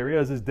of those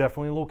areas is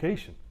definitely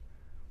location.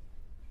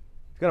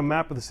 You've got a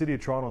map of the city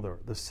of Toronto there.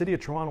 The city of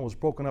Toronto was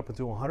broken up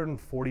into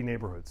 140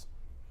 neighborhoods.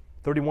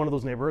 31 of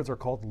those neighborhoods are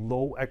called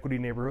low equity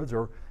neighborhoods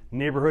or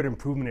neighborhood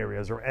improvement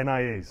areas or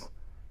NIAs.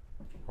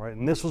 All right,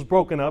 and this was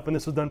broken up, and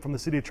this was done from the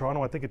city of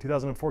Toronto, I think in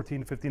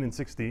 2014, 15, and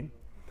 16.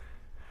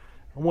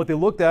 And what they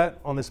looked at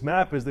on this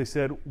map is they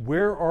said,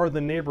 where are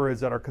the neighborhoods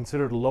that are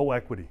considered low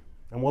equity?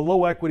 And what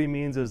low equity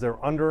means is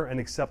they're under an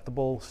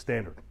acceptable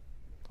standard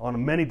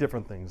on many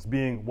different things,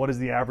 being what is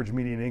the average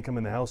median income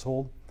in the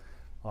household?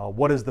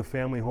 What does the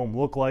family home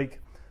look like?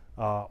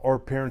 Are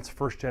parents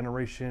first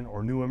generation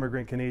or new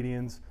immigrant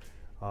Canadians?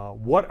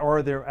 What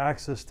are their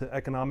access to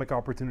economic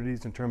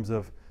opportunities in terms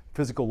of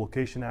physical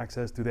location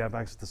access? Do they have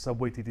access to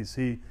subway,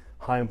 TTC,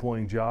 high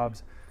employing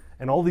jobs,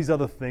 and all these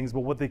other things? But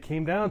what they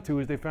came down to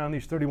is they found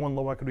these 31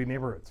 low equity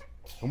neighborhoods.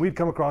 And we'd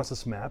come across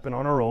this map, and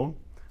on our own,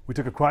 we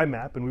took a crime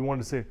map and we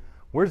wanted to say,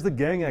 where's the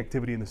gang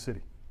activity in the city?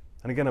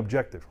 And again,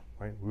 objective,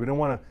 right? We didn't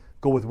want to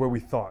go with where we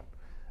thought.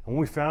 And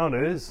what we found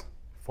is,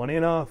 funny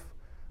enough,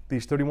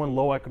 these 31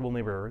 low equitable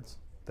neighborhoods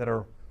that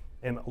are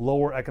in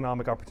lower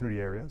economic opportunity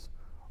areas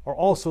are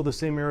also the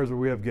same areas where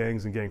we have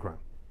gangs and gang crime.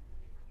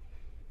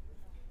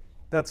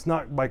 That's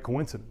not by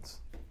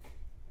coincidence.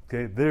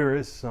 Okay, there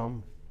is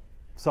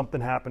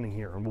something happening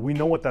here, and we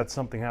know what that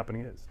something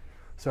happening is.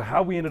 So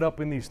how we ended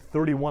up in these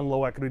 31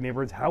 low equity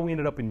neighborhoods, how we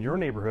ended up in your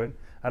neighborhood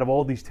out of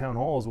all these town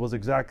halls was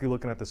exactly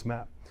looking at this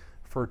map.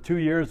 For 2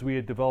 years, we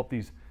had developed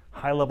these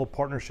high-level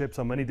partnerships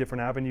on many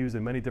different avenues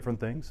and many different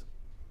things,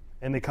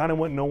 and they kind of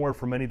went nowhere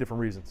for many different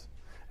reasons.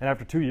 And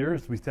after 2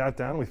 years, we sat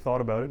down, we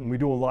thought about it, and we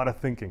do a lot of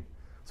thinking.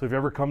 So if you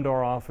ever come to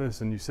our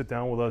office and you sit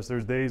down with us,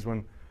 there's days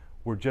when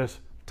we're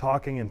just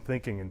talking and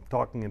thinking and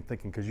talking and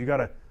thinking, because you got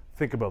to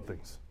think about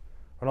things.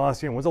 And I'll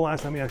ask you, when's the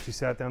last time you actually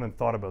sat down and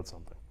thought about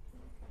something?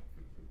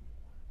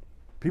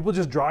 People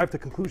just drive to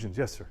conclusions.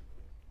 Yes, sir.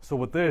 So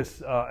with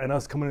this and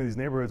us coming to these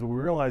neighborhoods, what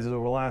we realize is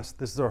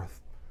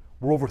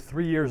we're over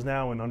 3 years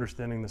now in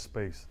understanding the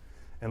space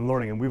and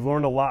learning, and we've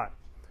learned a lot.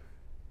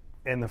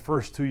 In the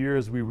first 2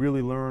 years, we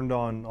really learned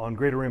on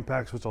greater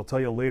impacts, which I'll tell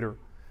you later.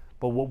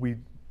 But what we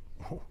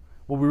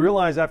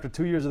realized after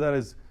 2 years of that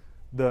is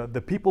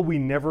the people we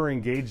never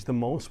engaged the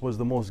most was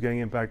the most gang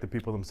impacted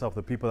people themselves,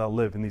 the people that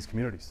live in these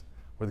communities,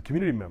 or the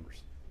community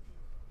members.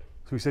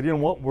 So we said, you know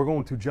what, we're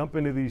going to jump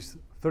into these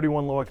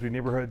 31 low equity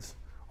neighborhoods.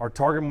 Our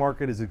target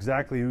market is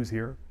exactly who's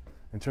here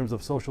in terms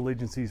of social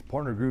agencies,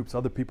 partner groups,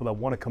 other people that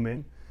want to come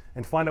in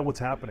and find out what's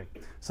happening.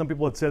 Some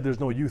people had said there's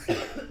no youth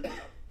here.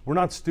 We're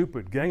not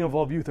stupid. Gang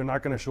involved youth are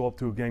not going to show up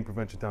to a gang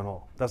prevention town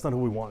hall. That's not who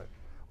we wanted.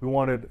 We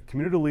wanted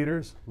community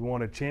leaders, we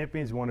wanted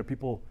champions, we wanted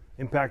people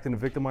impacted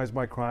and victimized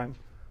by crime.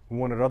 We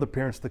wanted other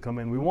parents to come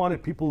in. We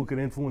wanted people who could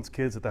influence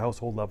kids at the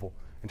household level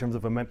in terms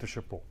of a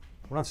mentorship role.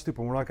 We're not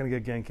stupid. We're not going to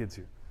get gang kids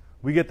here.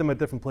 We get them at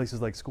different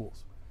places like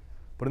schools.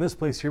 But in this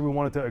place here, we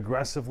wanted to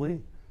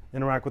aggressively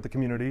interact with the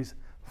communities,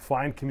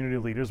 find community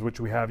leaders, which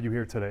we have you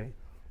here today,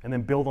 and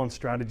then build on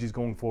strategies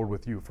going forward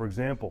with you. For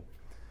example,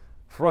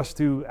 for us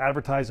to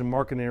advertise and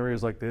market in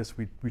areas like this,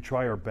 we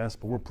try our best,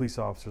 but we're police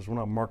officers. We're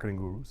not marketing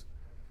gurus.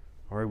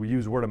 All right, we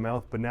use word of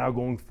mouth, but now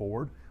going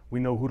forward,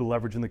 we know who to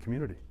leverage in the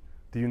community.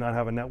 Do you not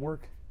have a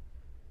network?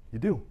 You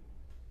do.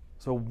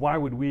 So why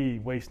would we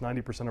waste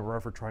 90% of our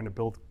effort trying to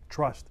build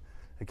trust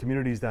in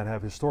communities that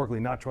have historically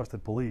not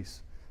trusted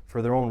police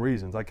for their own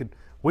reasons? I could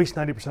waste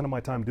 90% of my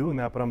time doing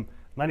that, but I'm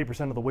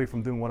 90% of the way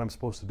from doing what I'm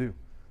supposed to do.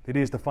 The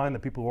idea is to find the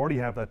people who already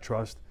have that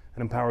trust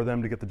and empower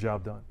them to get the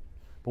job done.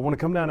 But when it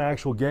comes down to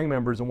actual gang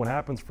members and what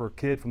happens for a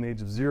kid from the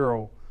age of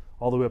 0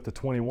 all the way up to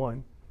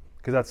 21,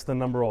 because that's the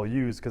number I'll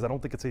use, because I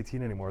don't think it's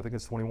 18 anymore, I think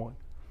it's 21.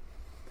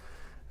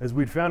 As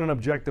we'd found an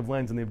objective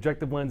lens, and the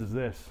objective lens is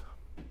this.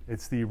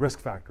 It's the risk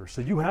factor.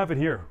 So you have it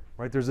here,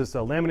 right? There's this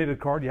laminated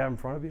card you have in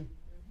front of you.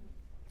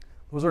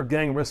 Those are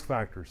gang risk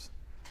factors.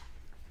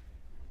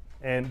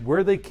 And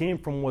where they came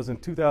from was in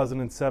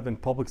 2007,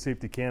 Public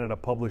Safety Canada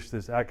published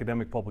this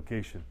academic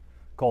publication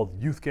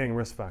called Youth Gang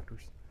Risk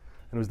Factors.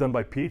 And it was done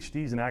by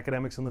PhDs and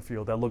academics in the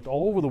field that looked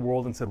all over the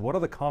world and said, what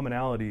are the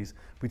commonalities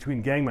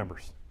between gang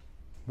members?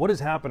 What is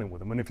happening with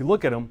them? And if you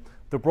look at them,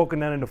 they're broken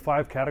down into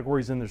 5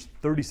 categories and there's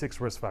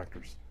 36 risk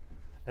factors.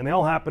 And they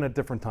all happen at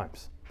different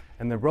times.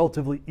 And they're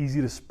relatively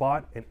easy to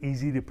spot and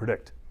easy to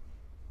predict.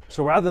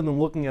 So rather than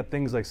looking at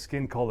things like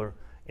skin color,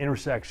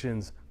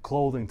 intersections,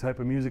 clothing, type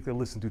of music they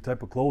listen to,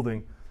 type of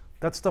clothing,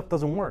 that stuff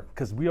doesn't work,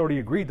 because we already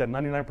agreed that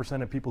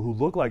 99% of people who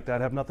look like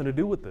that have nothing to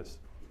do with this.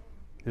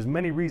 There's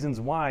many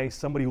reasons why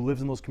somebody who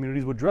lives in those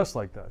communities would dress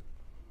like that.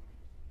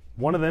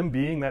 One of them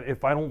being that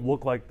if I don't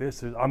look like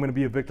this, I'm going to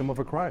be a victim of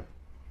a crime.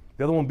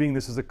 The other one being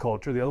this is a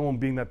culture. The other one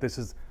being that this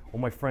is,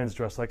 well, my friends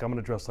dress like, I'm going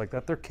to dress like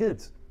that. They're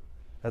kids.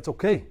 That's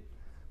okay.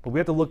 But we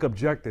have to look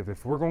objective.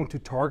 If we're going to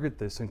target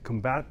this and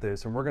combat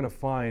this, and we're going to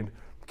find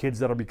kids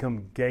that'll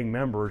become gang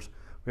members,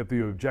 we have to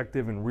be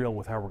objective and real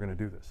with how we're going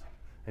to do this.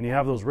 And you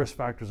have those risk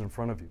factors in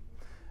front of you.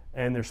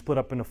 And they're split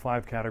up into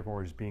 5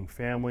 categories, being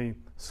family,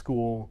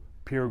 school,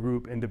 peer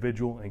group,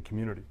 individual, and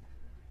community.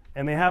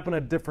 And they happen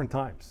at different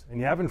times. And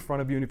you have in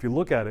front of you, and if you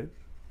look at it,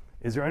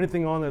 is there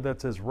anything on there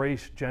that says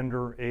race,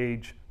 gender,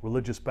 age,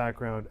 religious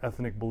background,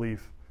 ethnic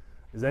belief?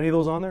 Is any of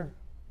those on there?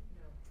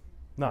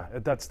 No. No,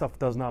 that stuff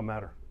does not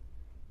matter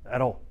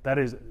at all. That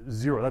is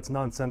zero. That's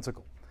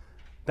nonsensical.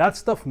 That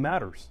stuff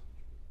matters,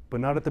 but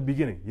not at the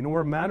beginning. You know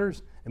where it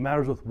matters? It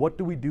matters with what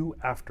do we do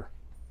after.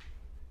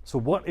 So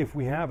what if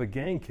we have a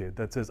gang kid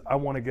that says, I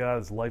want to get out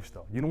of this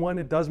lifestyle? You know when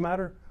it does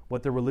matter?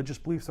 What their religious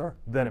beliefs are?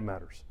 Then it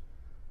matters.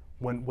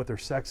 What their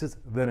sex is?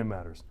 Then it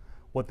matters.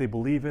 What they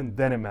believe in?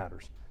 Then it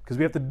matters. Because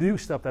we have to do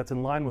stuff that's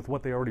in line with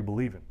what they already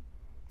believe in.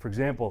 For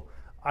example,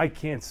 I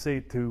can't say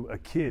to a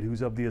kid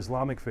who's of the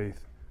Islamic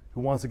faith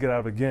who wants to get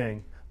out of a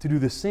gang to do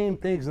the same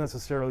things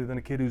necessarily than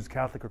a kid who's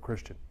Catholic or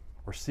Christian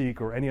or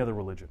Sikh or any other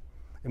religion.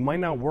 It might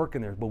not work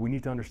in there, but we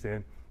need to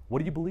understand, what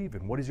do you believe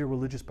in? What is your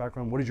religious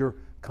background? What is your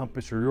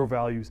compass or your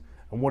values?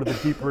 And what are the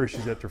deeper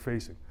issues that they're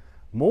facing?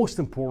 Most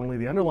importantly,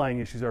 the underlying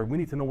issues are we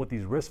need to know what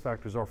these risk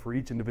factors are for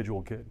each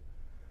individual kid.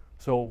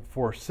 So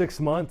for 6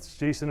 months,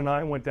 Jason and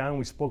I went down and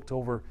we spoke to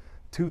over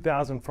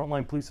 2,000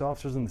 frontline police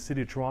officers in the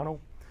city of Toronto.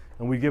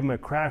 And we give them a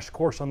crash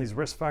course on these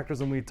risk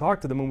factors, and we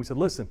talked to them and we said,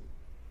 listen,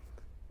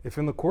 if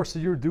in the course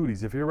of your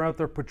duties, if you're out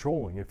there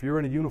patrolling, if you're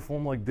in a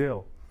uniform like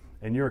Dale,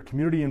 and you're a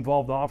community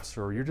involved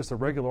officer, or you're just a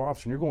regular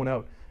officer and you're going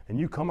out and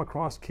you come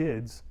across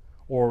kids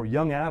or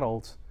young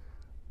adults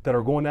that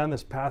are going down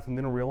this path and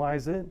didn't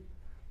realize it,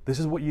 this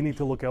is what you need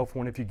to look out for,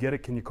 and if you get it,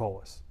 can you call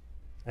us?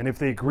 And if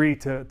they agree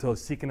to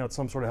seeking out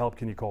some sort of help,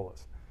 can you call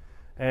us?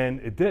 And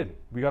it did.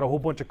 We got a whole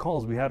bunch of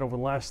calls. We had over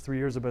the last 3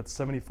 years about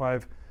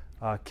 75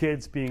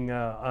 kids being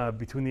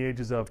between the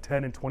ages of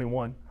 10 and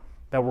 21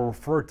 that were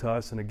referred to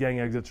us in a gang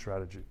exit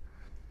strategy.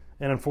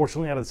 And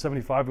unfortunately, out of the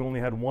 75, we only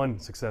had 1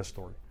 success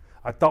story.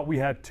 I thought we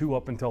had 2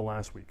 up until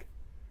last week.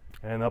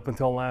 And up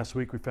until last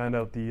week, we found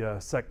out the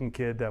second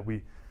kid that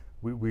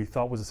we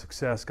thought was a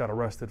success got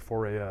arrested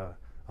for a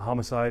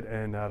homicide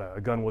and had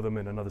a gun with him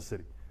in another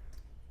city.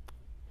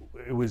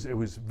 It was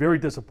very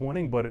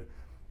disappointing, but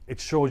it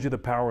shows you the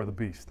power of the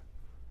beast.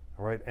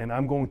 All right, and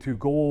I'm going to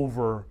go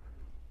over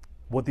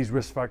what these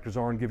risk factors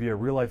are and give you a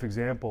real life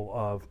example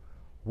of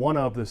one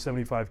of the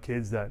 75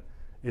 kids that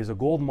is a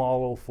gold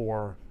model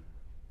for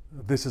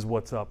this is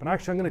what's up. And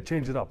actually, I'm going to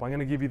change it up. I'm going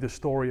to give you the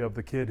story of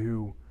the kid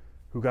who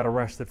got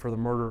arrested for the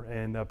murder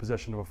and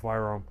possession of a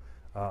firearm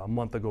a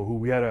month ago, who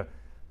we had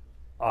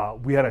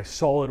a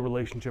solid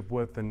relationship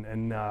with,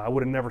 and I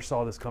would have never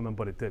saw this coming,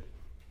 but it did.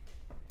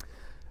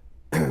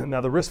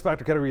 Now, the risk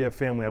factor category, you have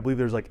family. I believe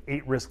there's like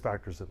 8 risk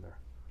factors in there.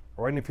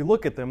 All right, and if you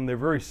look at them, they're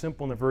very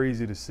simple and they're very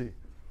easy to see.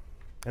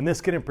 And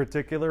this kid in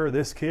particular,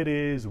 this kid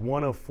is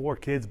one of 4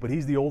 kids, but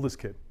he's the oldest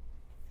kid.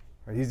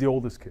 Right? He's the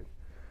oldest kid.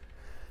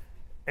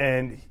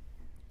 And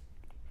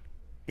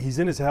he's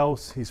in his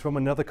house. He's from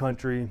another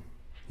country.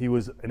 He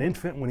was an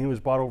infant when he was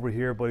brought over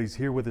here, but he's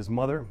here with his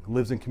mother,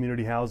 lives in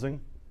community housing.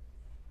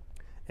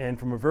 And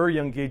from a very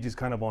young age, he's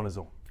kind of on his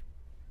own.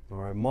 All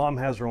right, mom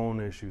has her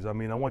own issues. I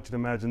mean, I want you to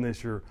imagine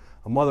this. You're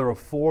a mother of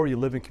 4, you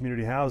live in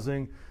community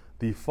housing.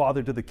 The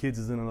father to the kids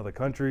is in another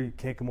country,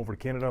 can't come over to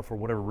Canada for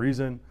whatever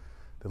reason.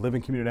 They live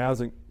in community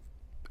housing.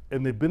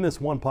 And they've been in this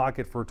one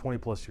pocket for 20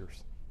 plus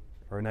years.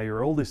 All right, now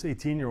your oldest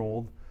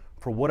 18-year-old,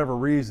 for whatever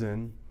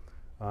reason,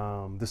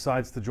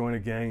 decides to join a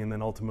gang and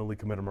then ultimately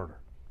commit a murder,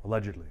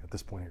 allegedly, at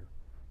this point here.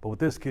 But with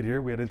this kid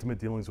here, we had intimate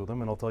dealings with him,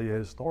 and I'll tell you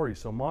his story.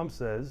 So mom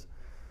says,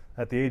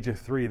 at the age of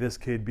 3, this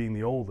kid being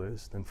the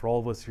oldest, and for all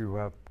of us here who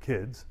have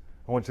kids,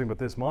 I want you to think about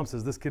this. Mom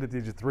says this kid at the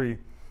age of 3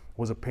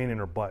 was a pain in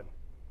her butt.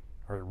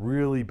 All right,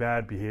 really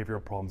bad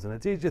behavioral problems. And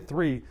at the age of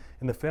 3,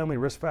 in the family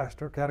risk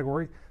factor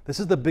category,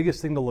 this is the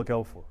biggest thing to look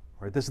out for.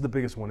 Right? This is the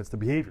biggest one. It's the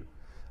behavior.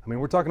 I mean,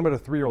 we're talking about a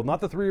 3-year-old,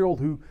 not the 3-year-old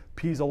who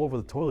pees all over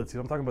the toilet seat.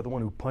 I'm talking about the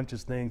one who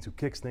punches things, who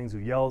kicks things, who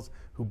yells,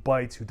 who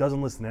bites, who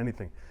doesn't listen to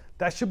anything.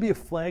 That should be a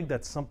flag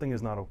that something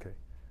is not okay.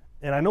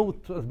 And I know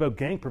it's about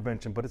gang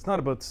prevention, but it's not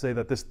about to say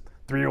that this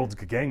 3-year-old's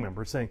a gang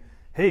member. It's saying,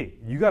 hey,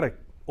 you got to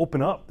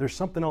open up. There's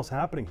something else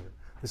happening here.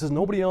 This is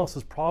nobody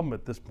else's problem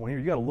at this point here.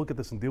 You got to look at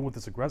this and deal with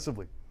this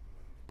aggressively.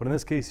 But in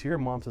this case here,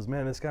 mom says,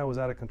 man, this guy was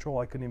out of control.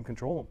 I couldn't even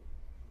control him.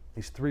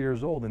 He's 3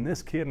 years old. And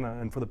this kid,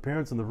 and for the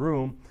parents in the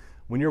room,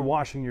 when you're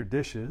washing your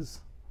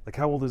dishes, like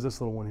how old is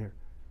this little one here?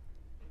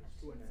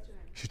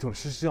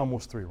 She's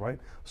almost 3, right?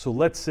 So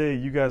let's say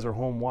you guys are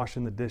home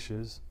washing the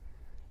dishes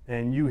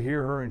and you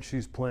hear her and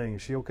she's playing.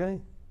 Is she okay?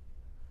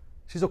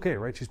 She's okay,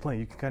 right? She's playing.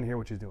 You can kind of hear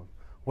what she's doing.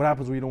 What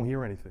happens when you don't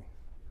hear anything?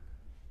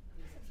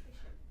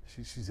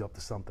 She's up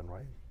to something,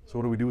 right? So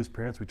what do we do as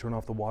parents? We turn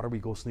off the water, we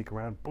go sneak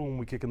around, boom,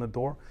 we kick in the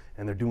door,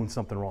 and they're doing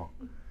something wrong.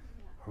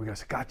 Or we guys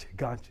say,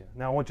 gotcha.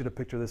 Now I want you to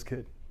picture this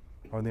kid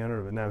on the end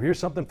of it. Now here's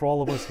something for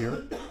all of us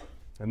here,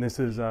 and this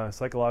is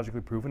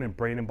psychologically proven in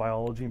brain and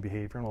biology and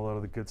behavior and all that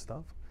other good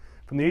stuff.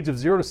 From the age of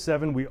 0 to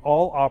 7, we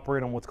all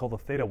operate on what's called a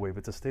theta wave.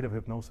 It's a state of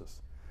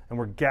hypnosis. And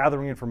we're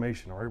gathering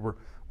information, all right?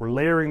 We're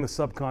layering the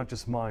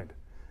subconscious mind.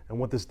 And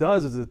what this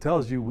does is it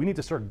tells you we need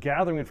to start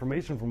gathering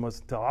information from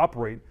us to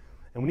operate.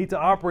 And we need to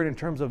operate in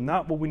terms of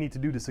not what we need to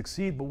do to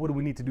succeed, but what do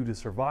we need to do to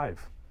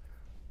survive?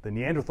 The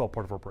Neanderthal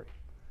part of our brain.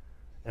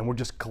 And we're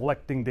just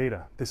collecting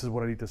data. This is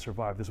what I need to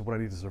survive. This is what I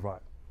need to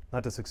survive,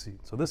 not to succeed.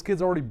 So this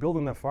kid's already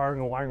building that firing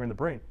and wiring in the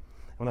brain.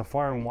 And what that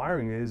firing and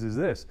wiring is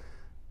this.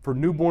 For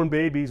newborn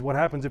babies, what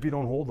happens if you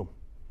don't hold them?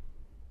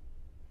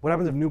 What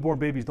happens if newborn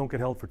babies don't get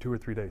held for 2 or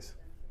 3 days?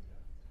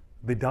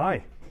 They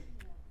die.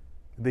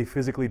 They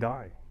physically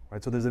die,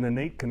 right? So there's an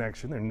innate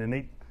connection, an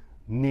innate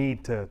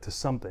need to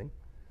something.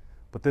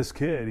 But this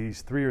kid,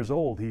 he's 3 years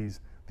old. He's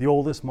the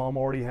oldest. Mom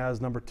already has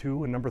number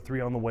 2 and number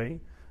 3 on the way. And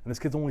this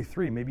kid's only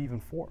 3, maybe even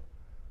 4.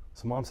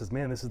 So mom says,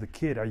 man, this is the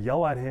kid. I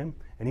yell at him,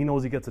 and he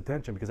knows he gets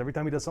attention because every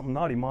time he does something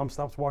naughty, mom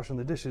stops washing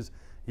the dishes,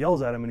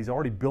 yells at him, and he's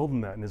already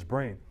building that in his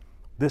brain.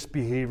 This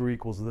behavior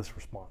equals this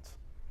response.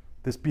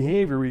 This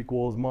behavior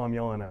equals mom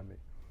yelling at me.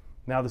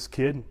 Now this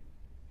kid,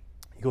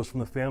 he goes from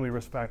the family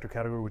risk factor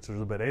category, which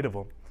there's about 8 of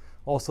them.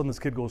 All of a sudden, this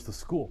kid goes to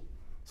school.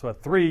 So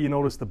at 3, you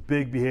notice the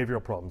big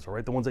behavioral problems, all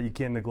right? The ones that you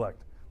can't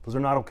neglect. Those are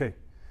not okay.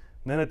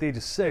 And then at the age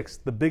of 6,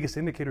 the biggest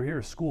indicator here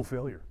is school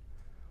failure.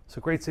 So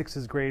grade 6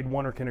 is grade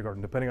 1 or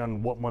kindergarten, depending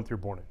on what month you're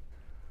born in,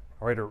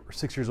 all right, or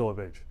 6 years old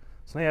of age.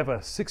 So now you have a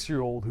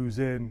 6-year-old who's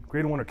in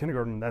grade 1 or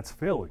kindergarten that's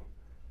failing.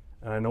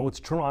 And I know it's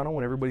Toronto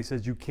and everybody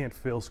says you can't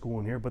fail school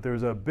in here, but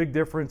there's a big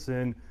difference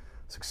in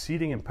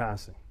succeeding and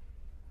passing.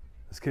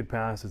 This kid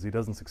passes, he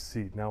doesn't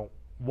succeed. Now,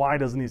 why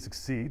doesn't he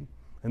succeed?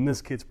 In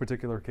this kid's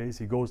particular case,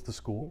 he goes to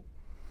school,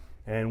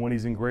 and when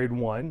he's in grade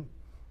 1,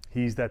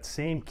 he's that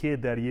same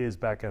kid that he is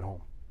back at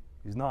home.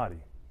 He's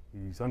naughty,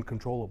 he's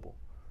uncontrollable.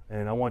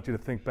 And I want you to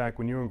think back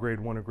when you were in grade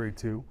 1 or grade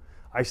 2,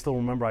 I still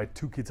remember I had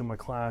 2 kids in my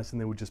class and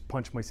they would just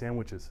punch my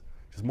sandwiches,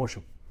 just mush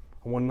them.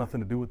 I wanted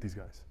nothing to do with these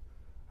guys.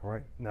 All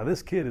right. Now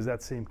this kid is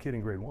that same kid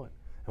in grade 1.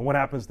 And what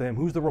happens to him?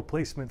 Who's the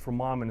replacement for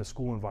mom in a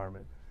school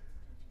environment?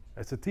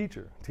 It's a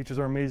teacher. Teachers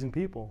are amazing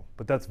people,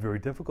 but that's very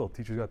difficult.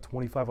 Teachers got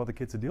 25 other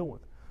kids to deal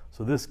with.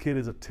 So this kid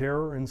is a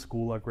terror in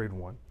school at grade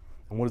 1.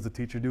 And what does the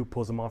teacher do?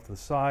 Pulls him off to the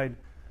side,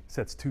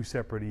 sets 2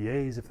 separate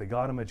EAs, if they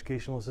got him,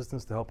 educational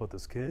assistants to help out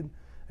this kid.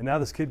 And now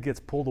this kid gets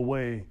pulled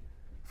away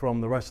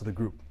from the rest of the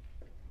group.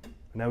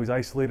 And now he's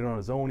isolated on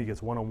his own. He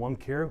gets one-on-one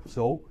care.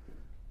 So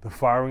the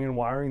firing and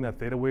wiring, that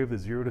theta wave, the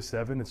 0 to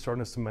 7, it's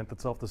starting to cement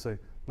itself to say,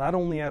 not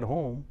only at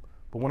home,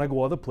 but when I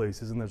go other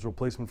places and there's a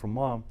replacement from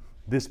mom,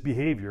 this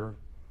behavior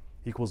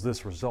equals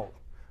this result.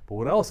 But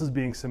what else is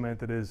being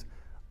cemented is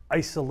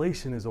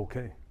isolation is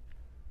okay.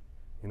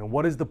 You know,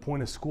 what is the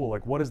point of school?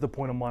 Like, what is the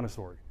point of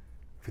Montessori?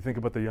 If you think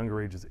about the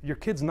younger ages, your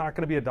kid's not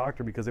going to be a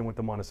doctor because they went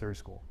to Montessori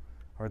school.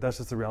 All right, that's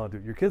just the reality.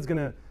 Your kid's going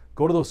to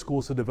go to those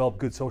schools to develop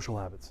good social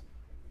habits.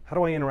 How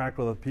do I interact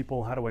with other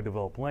people? How do I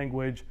develop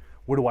language?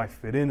 Where do I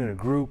fit in a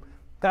group?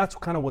 That's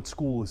kind of what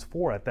school is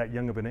for at that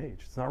young of an age.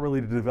 It's not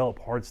really to develop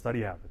hard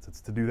study habits.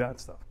 It's to do that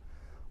stuff.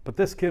 But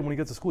this kid, when he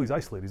gets to school, he's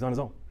isolated. He's on his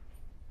own.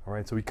 All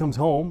right, so he comes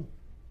home.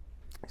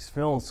 He's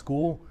failing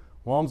school.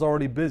 Mom's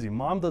already busy.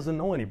 Mom doesn't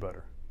know any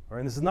better. All right,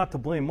 and this is not to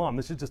blame mom.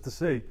 This is just to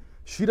say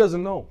she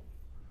doesn't know.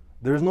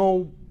 There's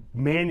no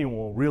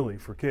manual really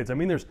for kids. I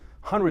mean, there's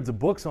hundreds of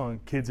books on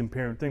kids and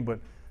parenting, but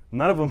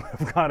none of them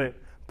have got it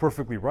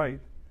perfectly right.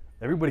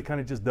 Everybody kind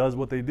of just does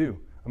what they do.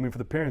 I mean, for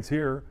the parents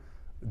here,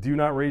 do you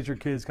not raise your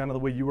kids kind of the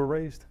way you were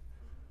raised?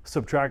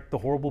 Subtract the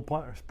horrible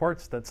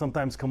parts that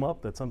sometimes come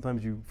up, that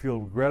sometimes you feel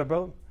regret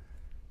about?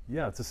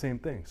 Yeah, it's the same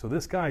thing. So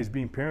this guy is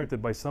being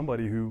parented by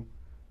somebody who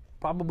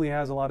probably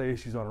has a lot of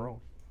issues on her own.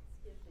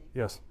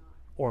 Yes,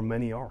 or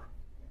many are,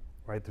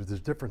 right? There's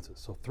differences.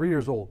 So 3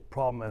 years old,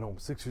 problem at home.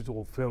 6 years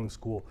old, failing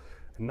school.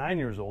 And 9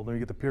 years old, then you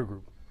get the peer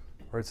group.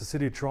 Right? It's the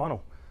city of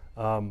Toronto.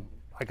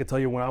 I could tell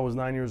you when I was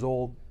 9 years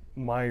old,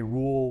 my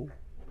rule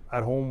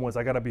at home was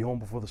I got to be home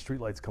before the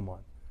streetlights come on.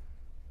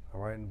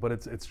 All right, but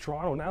it's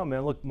Toronto now,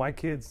 man. Look, my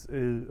kids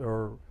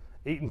are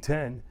 8 and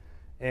 10,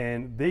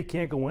 and they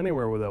can't go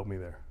anywhere without me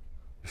there.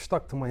 They're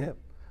stuck to my hip.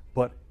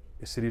 But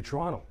the city of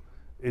Toronto,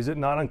 is it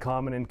not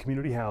uncommon in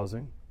community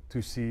housing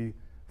to see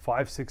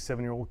 5, 6,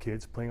 7-year-old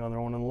kids playing on their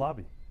own in the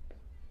lobby?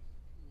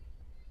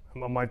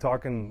 Am I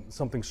talking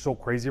something so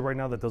crazy right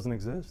now that doesn't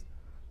exist?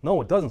 No,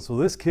 it doesn't. So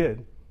this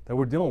kid that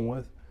we're dealing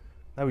with,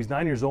 now he's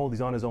 9 years old,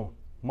 he's on his own.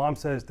 Mom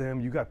says to him,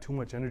 you got too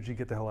much energy,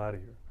 get the hell out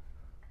of here.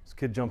 This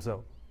kid jumps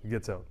out, he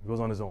gets out, he goes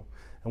on his own.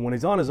 And when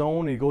he's on his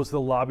own, he goes to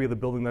the lobby of the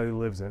building that he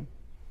lives in.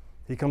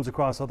 He comes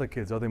across other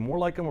kids. Are they more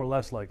like him or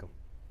less like him?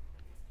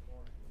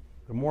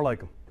 They're more like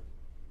him.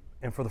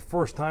 And for the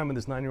first time in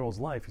this 9-year-old's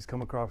life, he's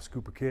come across a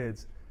group of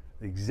kids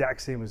the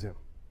exact same as him.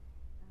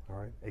 All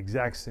right,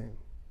 exact same.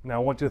 Now I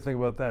want you to think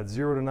about that.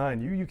 0 to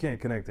 9, you can't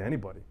connect to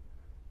anybody.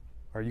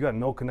 All right, you got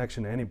no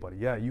connection to anybody.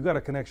 Yeah, you got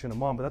a connection to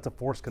mom, but that's a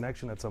forced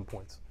connection at some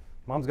points.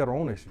 Mom's got her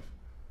own issues.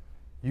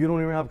 You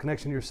don't even have a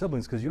connection to your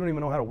siblings because you don't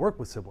even know how to work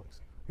with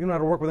siblings. You don't know how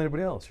to work with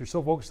anybody else. You're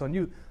so focused on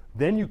you.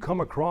 Then you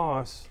come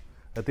across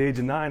at the age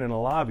of 9 in a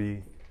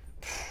lobby,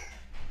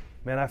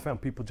 man, I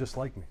found people just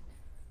like me.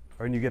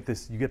 Or and you get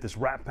this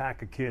rat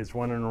pack of kids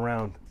running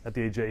around at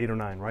the age of 8 or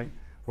 9, right?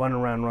 Running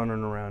around.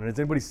 And has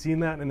anybody seen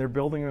that in their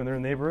building or in their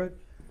neighborhood?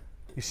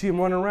 You see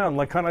them running around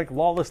like kind of like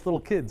lawless little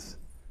kids,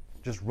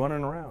 just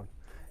running around.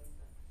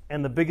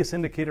 And the biggest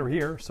indicator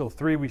here, so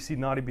 3, we see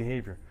naughty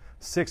behavior.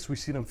 6, we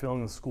see them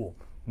failing in school.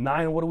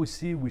 9, what do we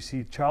see? We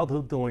see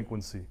childhood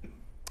delinquency.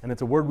 And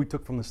it's a word we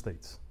took from the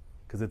States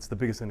because it's the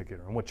biggest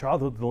indicator. And what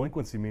childhood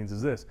delinquency means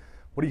is this.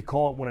 What do you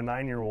call it when a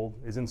 9-year-old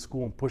is in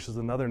school and pushes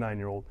another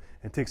 9-year-old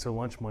and takes their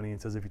lunch money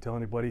and says, if you tell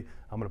anybody,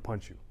 I'm going to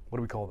punch you? What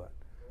do we call that?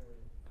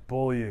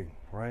 Bullying,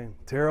 right?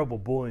 Terrible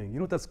bullying. You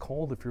know what that's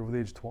called if you're over the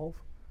age of 12?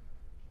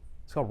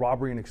 It's called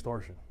robbery and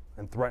extortion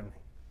and threatening.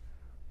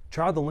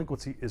 Child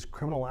delinquency is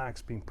criminal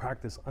acts being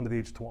practiced under the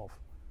age of 12.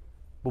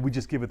 But we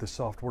just give it the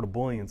soft word of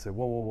bullying and say,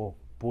 whoa,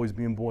 boys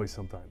being boys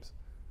sometimes.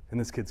 In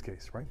this kid's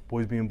case, right?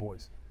 Boys being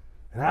boys.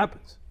 It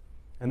happens.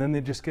 And then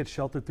they just get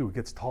sheltered through. It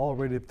gets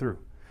tolerated through.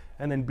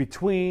 And then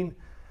between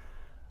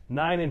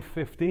 9 and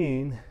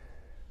 15,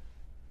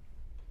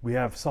 we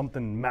have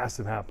something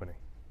massive happening.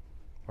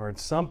 Or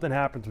something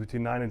happens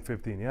between 9 and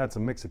 15. Yeah, it's a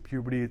mix of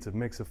puberty. It's a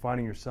mix of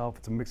finding yourself.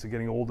 It's a mix of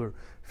getting older,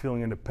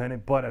 feeling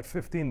independent. But at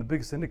 15, the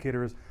biggest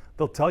indicator is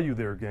they'll tell you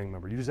they're a gang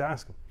member. You just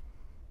ask them,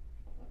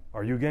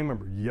 are you a gang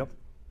member? Yep.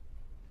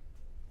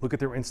 Look at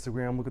their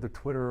Instagram, look at their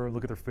Twitter,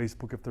 look at their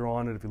Facebook if they're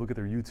on it. If you look at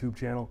their YouTube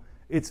channel,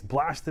 it's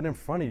blasted in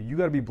front of you. You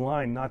got to be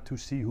blind not to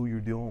see who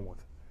you're dealing with.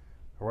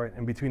 All right,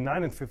 and between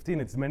 9 and 15,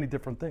 it's many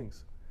different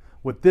things.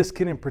 With this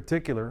kid in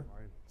particular,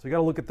 so you got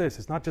to look at this.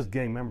 It's not just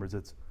gang members.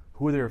 It's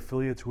who are their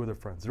affiliates, who are their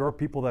friends. There are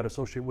people that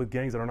associate with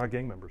gangs that are not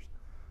gang members.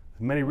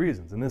 There's many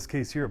reasons. In this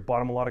case here, it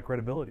bought him a lot of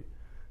credibility.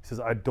 He says,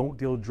 I don't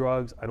deal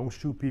drugs. I don't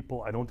shoot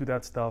people. I don't do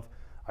that stuff.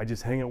 I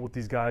just hang out with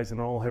these guys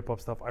and all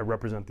hip-hop stuff. I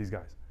represent these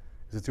guys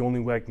because it's the only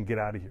way I can get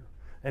out of here.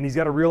 And he's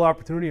got a real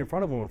opportunity in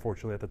front of him,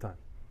 unfortunately, at the time.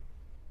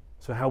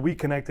 So how we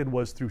connected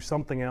was through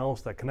something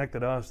else that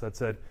connected us that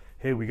said,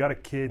 hey, we got a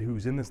kid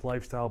who's in this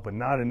lifestyle but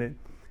not in it.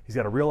 He's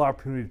got a real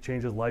opportunity to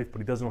change his life, but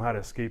he doesn't know how to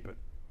escape it.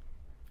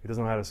 He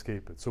doesn't know how to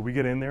escape it. So we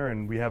get in there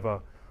and we have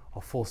a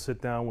full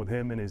sit down with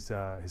him and his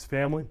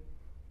family,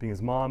 being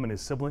his mom and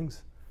his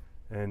siblings.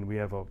 And we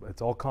have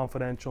it's all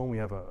confidential. We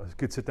have a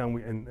good sit down.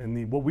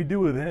 What we do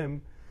with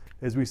him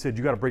is we said,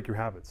 you got to break your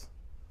habits.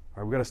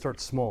 All right, we got to start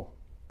small,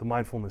 the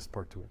mindfulness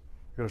part to it.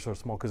 We got to start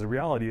small because the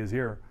reality is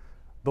here,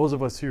 those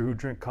of us here who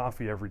drink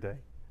coffee every day,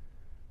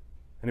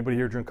 anybody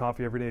here drink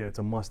coffee every day? It's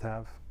a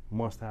must-have,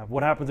 must-have.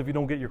 What happens if you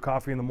don't get your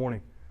coffee in the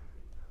morning?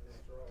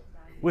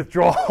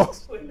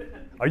 Withdrawals.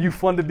 Are you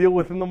fun to deal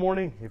with in the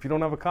morning if you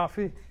don't have a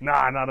coffee?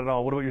 Nah, not at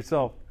all. What about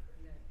yourself?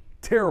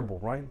 Terrible,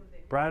 right?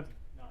 Brad?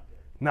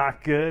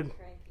 Not good.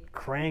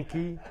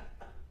 Cranky.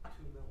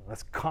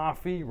 That's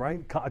coffee,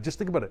 right? Just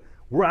think about it.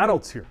 We're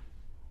adults here.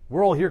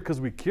 We're all here because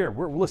we care.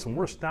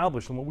 We're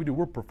established in what we do.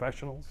 We're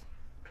professionals.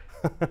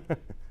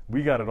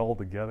 We got it all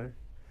together.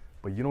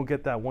 But you don't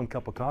get that 1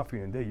 cup of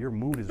coffee in a day, your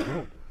mood is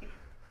ruined.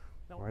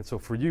 All right, so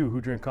for you who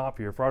drink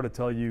coffee, if I were to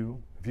tell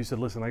you, if you said,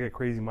 listen, I get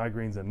crazy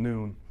migraines at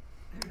noon,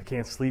 I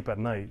can't sleep at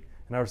night,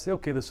 and I would say,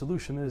 okay, the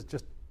solution is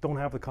just don't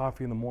have the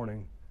coffee in the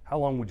morning, how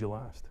long would you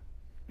last?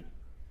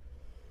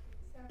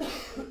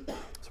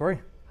 Sorry?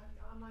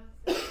 I'm on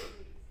 7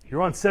 weeks.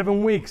 You're on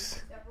 7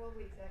 weeks. Several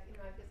weeks, I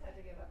just had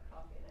to give up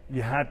coffee.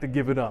 You had to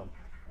give it up.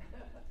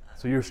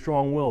 So you're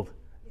strong-willed.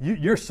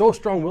 You're so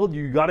strong-willed,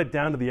 you got it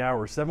down to the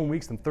hour, 7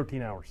 weeks and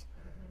 13 hours.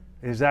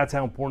 That's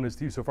how important it is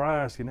to you. So if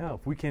I ask you now,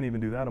 if we can't even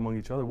do that among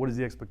each other, what is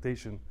the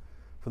expectation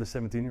for the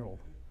 17-year-old?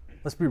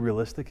 Let's be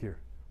realistic here.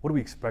 What are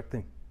we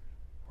expecting?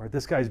 Right?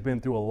 This guy's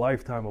been through a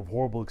lifetime of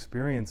horrible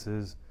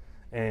experiences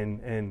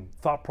and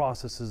thought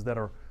processes that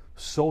are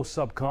so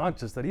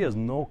subconscious that he has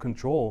no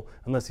control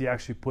unless he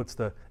actually puts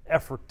the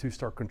effort to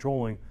start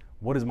controlling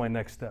what is my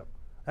next step.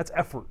 That's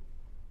effort.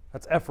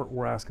 That's effort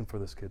we're asking for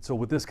this kid. So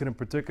with this kid in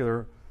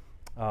particular,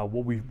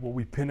 what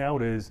we pin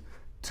out is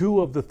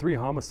 2 of the 3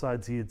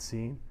 homicides he had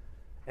seen,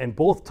 and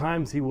both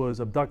times he was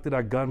abducted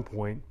at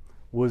gunpoint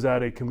was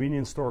at a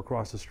convenience store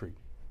across the street.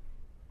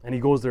 And he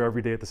goes there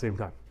every day at the same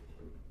time.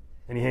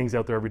 And he hangs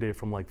out there every day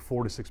from like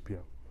 4 to 6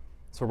 p.m.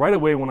 So right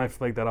away when I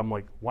flagged that, I'm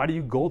like, why do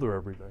you go there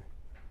every day?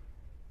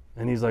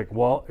 And he's like,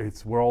 well,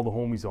 it's where all the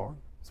homies are.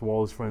 It's where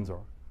all his friends are.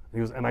 And he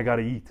goes, and I got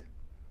to eat.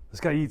 This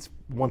guy eats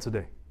once a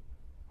day.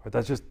 Right?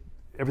 That's just,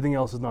 everything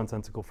else is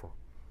nonsensical for him.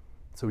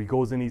 So he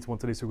goes and eats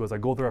once a day. So he goes, I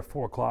go there at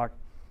 4 o'clock.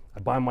 I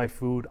buy my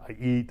food, I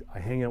eat, I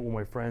hang out with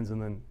my friends, and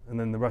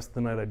then the rest of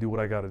the night I do what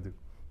I got to do.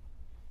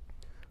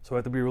 So I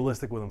have to be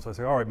realistic with him. So I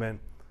say, all right, man,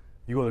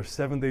 you go there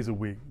 7 days a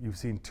week. You've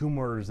seen 2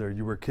 murders there.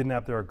 You were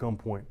kidnapped there at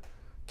gunpoint.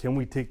 Can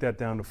we take that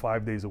down to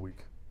 5 days a week?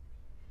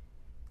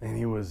 And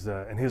he was,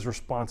 and his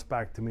response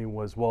back to me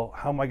was, well,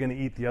 how am I going to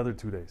eat the other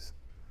 2 days?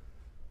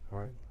 All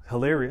right,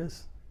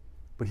 hilarious,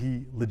 but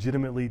he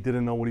legitimately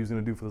didn't know what he was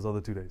going to do for those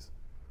other 2 days.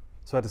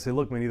 So I had to say,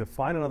 look, man, either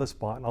find another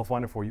spot and I'll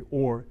find it for you,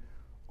 or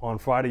on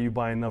Friday you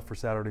buy enough for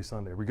Saturday,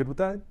 Sunday. Are we good with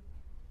that?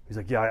 He's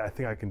like, yeah, I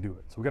think I can do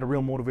it. So we got a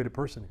real motivated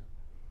person here.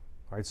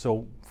 All right,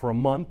 so for a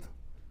month,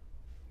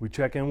 we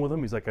check in with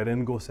him. He's like, I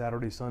didn't go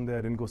Saturday, Sunday.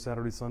 I didn't go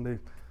Saturday, Sunday.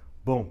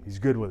 Boom, he's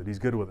good with it. He's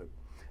good with it.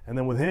 And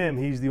then with him,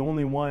 he's the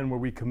only one where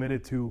we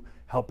committed to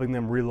helping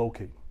them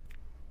relocate.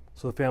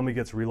 So the family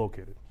gets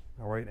relocated,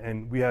 all right?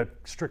 And we had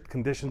strict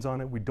conditions on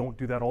it. We don't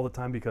do that all the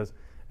time because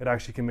it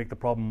actually can make the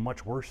problem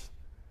much worse.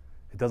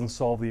 It doesn't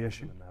solve the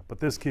issue. But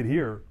this kid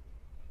here,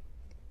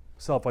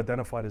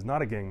 self-identified as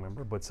not a gang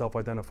member, but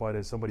self-identified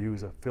as somebody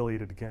who's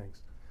affiliated to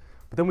gangs.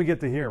 But then we get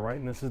to here, right?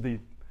 And this is the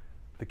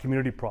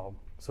community problem.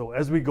 So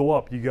as we go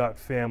up, you got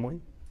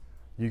family,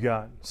 you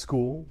got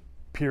school,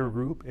 peer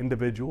group,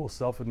 individual,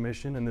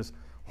 self-admission, and this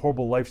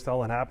horrible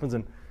lifestyle that happens.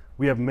 And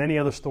we have many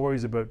other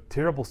stories about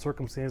terrible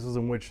circumstances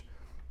in which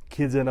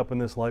kids end up in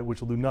this light,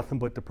 which will do nothing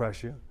but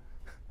depress you.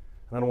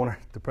 And I don't want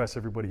to depress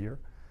everybody here.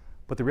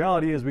 But the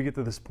reality is we get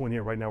to this point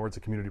here right now where it's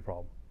a community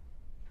problem.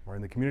 Right?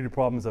 And the community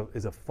problem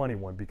is a funny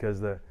one because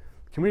the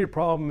community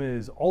problem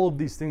is all of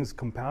these things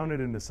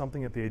compounded into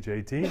something at the age of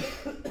 18.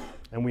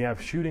 And we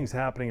have shootings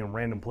happening in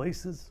random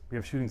places. We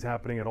have shootings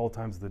happening at all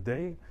times of the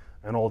day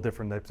and all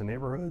different types of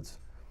neighborhoods.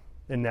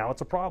 And now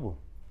it's a problem.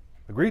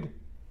 Agreed?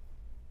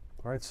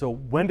 All right, so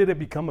when did it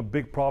become a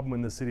big problem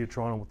in the city of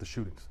Toronto with the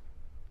shootings?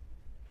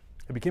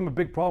 It became a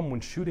big problem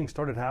when shootings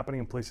started happening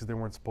in places they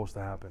weren't supposed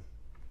to happen.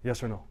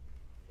 Yes or no?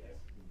 Yes.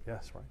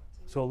 Yes, right.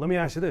 So let me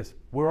ask you this.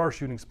 Where are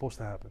shootings supposed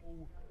to happen?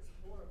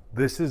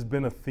 This has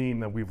been a theme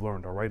that we've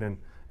learned, all right? And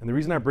the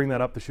reason I bring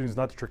that up, the shootings,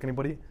 not to trick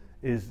anybody,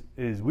 is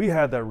we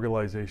had that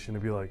realization to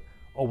be like,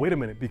 oh, wait a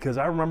minute, because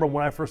I remember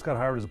when I first got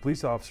hired as a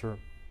police officer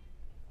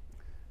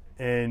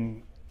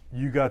and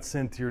you got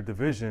sent to your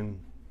division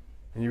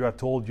and you got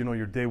told, you know,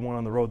 your day one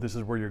on the road, this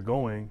is where you're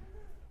going.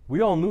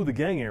 We all knew the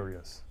gang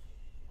areas,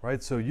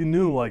 right? So you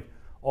knew like,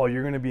 oh,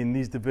 you're going to be in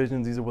these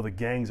divisions, these are where the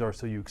gangs are,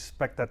 so you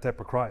expect that type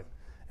of crime.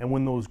 And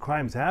when those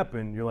crimes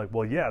happen, you're like,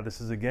 well, yeah,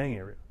 this is a gang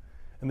area.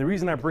 And the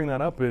reason I bring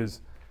that up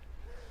is,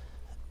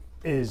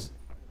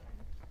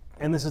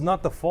 and this is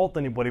not to fault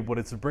anybody, but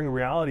it's to bring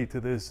reality to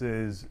this,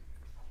 is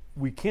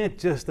we can't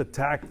just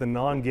attack the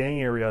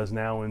non-gang areas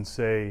now and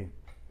say,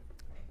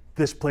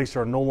 this place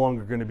are no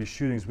longer going to be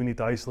shootings, we need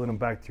to isolate them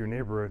back to your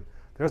neighborhood.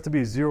 There has to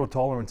be zero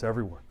tolerance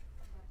everywhere.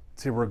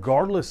 See,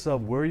 regardless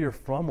of where you're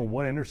from or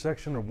what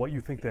intersection or what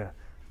you think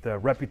the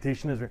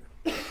reputation is,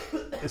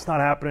 it's not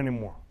happening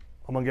anymore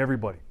among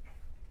everybody.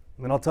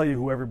 And I'll tell you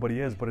who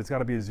everybody is, but it's got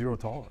to be a zero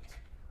tolerance.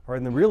 All right,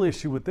 and the real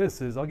issue with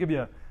this is, I'll give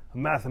you a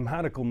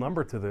mathematical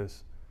number to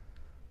this.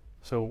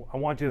 So I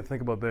want you to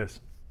think about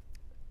this.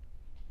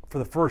 For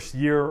the first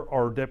year,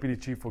 our deputy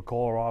chief would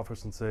call our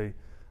office and say,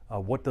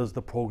 what does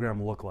the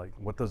program look like?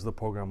 What does the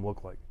program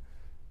look like?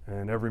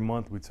 And every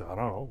month we'd say, I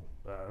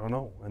don't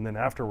know. And then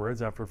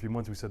afterwards, after a few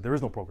months, we said, there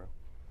is no program.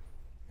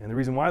 And the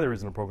reason why there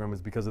isn't a program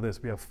is because of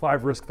this. We have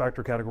 5 risk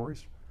factor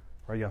categories,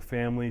 right? You have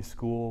family,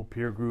 school,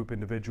 peer group,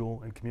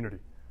 individual, and community.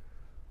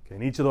 Okay,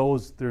 and each of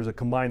those, there's a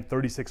combined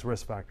 36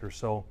 risk factors.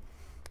 So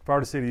if I were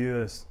to say to you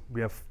this,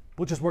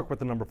 we'll just work with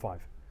the number 5.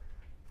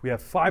 We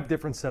have 5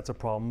 different sets of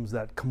problems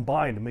that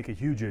combine to make a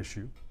huge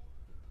issue.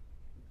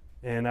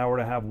 And I were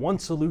to have one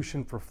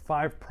solution for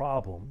 5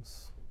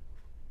 problems,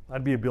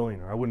 I'd be a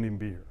billionaire. I wouldn't even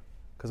be here.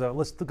 Because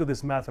let's look at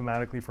this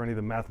mathematically for any of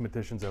the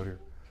mathematicians out here.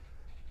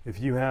 If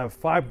you have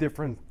 5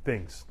 different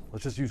things,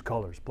 let's just use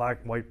colors,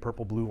 black, white,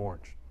 purple, blue,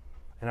 orange.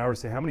 And I were to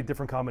say, how many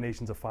different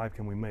combinations of 5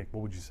 can we make?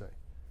 What would you say?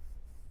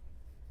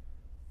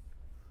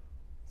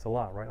 It's a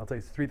lot, right? I'll tell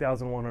you, it's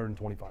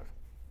 3,125.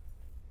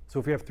 So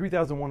if we have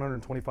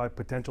 3,125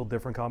 potential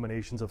different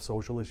combinations of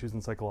social issues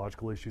and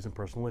psychological issues and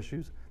personal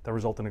issues that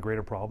result in a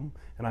greater problem,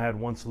 and I had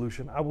one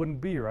solution, I wouldn't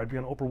be here. I'd be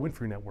on Oprah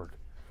Winfrey Network,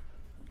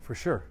 for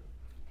sure.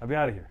 I'd be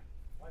out of here.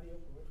 Why do you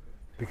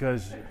Oprah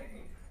Winfrey?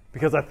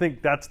 Because I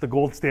think that's the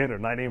gold standard,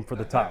 and I'd aim for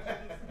the top.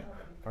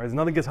 All right,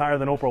 nothing gets higher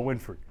than Oprah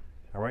Winfrey.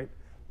 All right,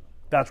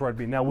 that's where I'd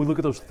be. Now we look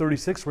at those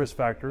 36 risk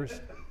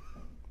factors.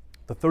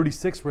 The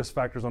 36 risk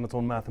factors on its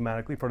own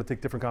mathematically, if I were to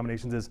take different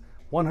combinations, is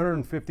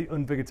 150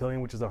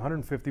 unvigitillion, which is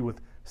 150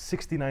 with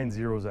 69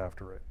 zeros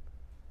after it.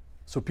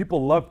 So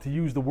people love to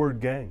use the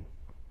word gang.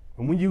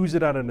 And we use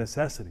it out of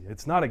necessity.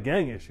 It's not a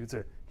gang issue, it's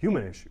a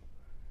human issue.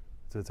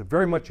 It's a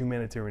very much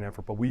humanitarian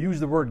effort, but we use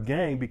the word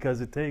gang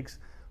because it takes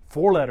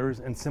 4 letters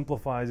and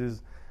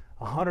simplifies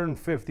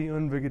 150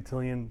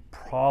 unvigitillion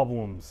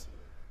problems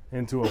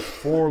into a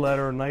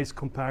 4-letter, nice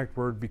compact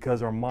word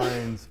because our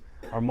minds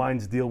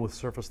deal with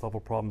surface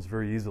level problems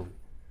very easily.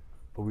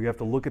 But we have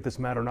to look at this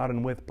matter not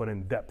in width, but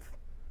in depth.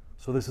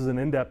 So this is an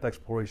in-depth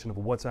exploration of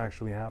what's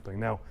actually happening.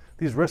 Now,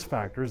 these risk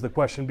factors, the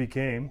question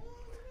became,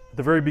 at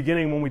the very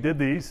beginning when we did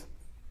these,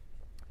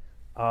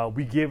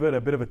 we gave it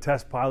a bit of a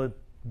test pilot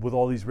with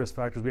all these risk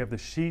factors. We have the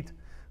sheet,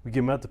 we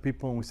give them out to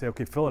people and we say,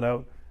 okay, fill it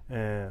out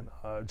and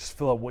just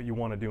fill out what you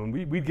want to do. And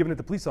we'd given it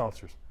to police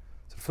officers.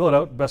 So fill it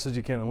out best as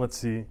you can and let's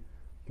see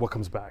what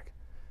comes back.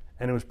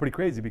 And it was pretty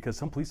crazy because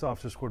some police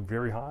officers scored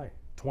very high,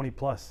 20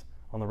 plus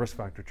on the risk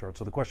factor chart.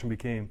 So the question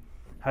became,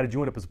 how did you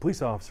end up as a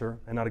police officer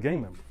and not a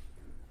gang member?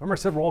 Remember I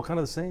said we're all kind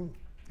of the same?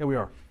 Yeah, we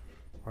are.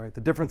 All right.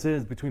 The difference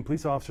is between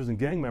police officers and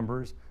gang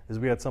members is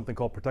we had something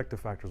called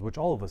protective factors, which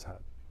all of us had.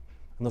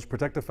 And those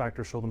protective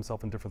factors show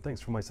themselves in different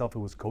things. For myself, it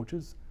was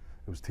coaches,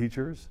 it was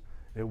teachers,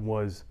 it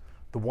was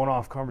the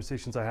one-off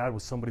conversations I had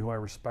with somebody who I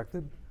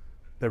respected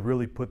that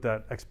really put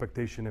that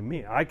expectation in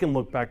me. I can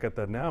look back at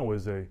that now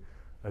as a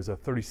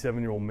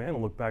 37-year-old man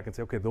and look back and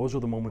say, okay, those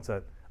are the moments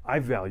that I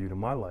valued in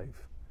my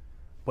life.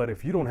 But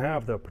if you don't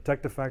have the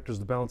protective factors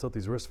to balance out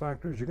these risk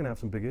factors, you're going to have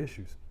some big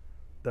issues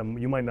that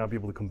you might not be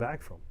able to come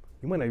back from.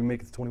 You might not even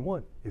make it to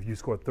 21 if you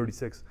score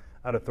 36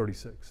 out of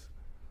 36.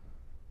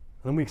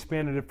 And then we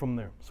expanded it from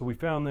there. So we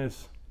found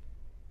this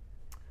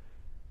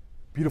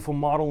beautiful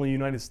model in the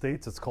United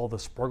States. It's called the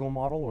Spruggle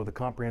model or the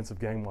comprehensive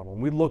gang model.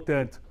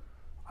 And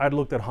I'd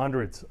looked at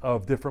hundreds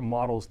of different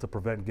models to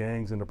prevent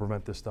gangs and to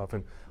prevent this stuff.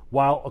 And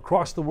while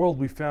across the world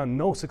we found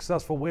no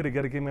successful way to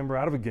get a gang member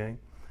out of a gang,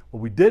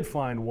 what we did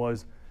find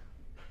was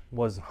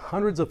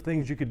hundreds of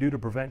things you could do to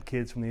prevent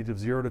kids from the age of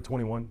 0 to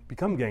 21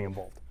 become gang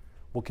involved.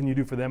 What can you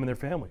do for them and their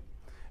family?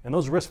 And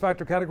those risk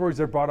factor categories,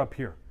 they're brought up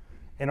here.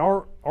 And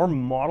our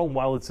model,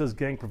 while it says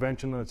gang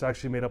prevention, it's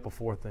actually made up of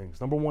 4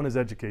 things. Number 1 is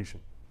education.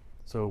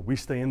 So we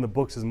stay in the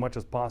books as much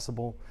as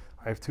possible.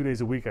 I have 2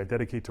 days a week I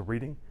dedicate to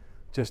reading,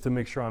 just to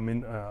make sure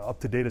I'm up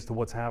to date as to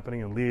what's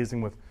happening and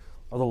liaising with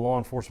other law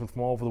enforcement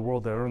from all over the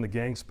world that are in the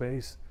gang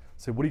space.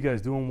 Say, what are you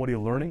guys doing? What are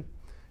you learning?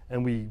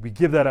 And we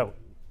give that out.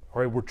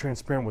 All right, we're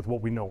transparent with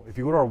what we know. If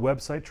you go to our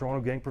website,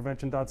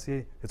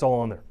 torontogangprevention.ca, it's all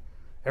on there.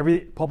 Every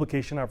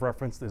publication I've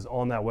referenced is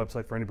on that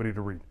website for anybody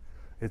to read.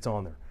 It's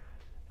on there.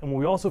 And what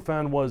we also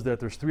found was that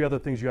there's 3 other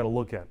things you got to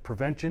look at: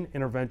 prevention,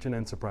 intervention,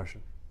 and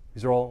suppression.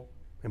 These are all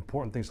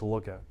important things to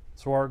look at.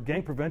 So our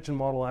gang prevention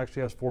model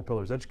actually has 4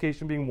 pillars.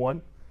 Education being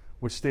one,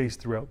 which stays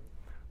throughout.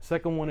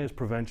 Second one is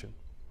prevention.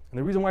 And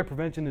the reason why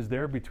prevention is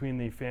there between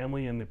the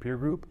family and the peer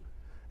group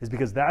is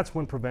because that's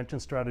when prevention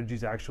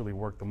strategies actually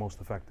work the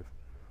most effective.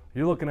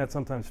 You're looking at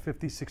sometimes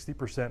 50,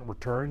 60%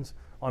 returns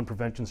on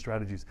prevention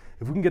strategies.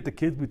 If we can get the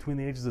kids between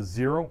the ages of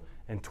 0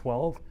 and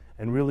 12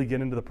 and really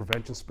get into the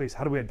prevention space,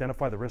 how do we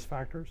identify the risk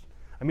factors?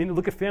 I mean,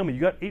 look at family.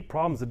 You got 8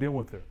 problems to deal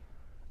with there.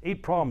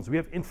 8 problems. We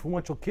have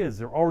influential kids.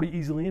 They're already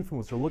easily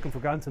influenced. They're looking for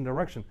guidance and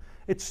direction.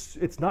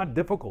 It's not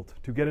difficult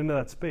to get into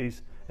that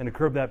space and to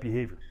curb that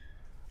behavior.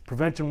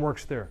 Prevention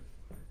works there.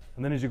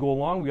 And then as you go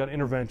along, we got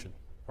intervention.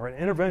 All right,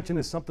 intervention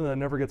is something that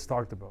never gets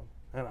talked about.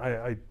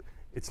 And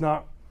it's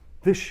not,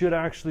 this should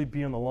actually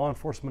be on the law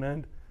enforcement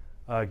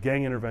end,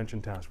 gang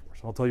intervention task force.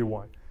 I'll tell you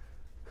why.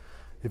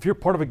 If you're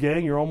part of a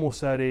gang, you're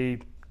almost at a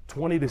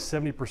 20 to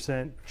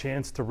 70%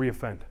 chance to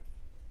reoffend.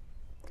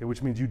 Okay,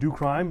 which means you do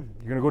crime,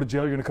 you're going to go to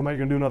jail, you're going to come out, you're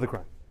going to do another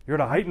crime. You're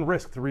at a heightened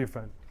risk to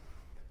reoffend.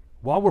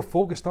 While we're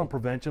focused on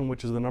prevention,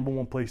 which is the number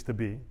 1 place to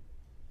be,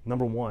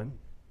 number 1,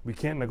 we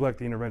can't neglect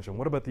the intervention.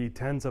 What about the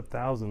tens of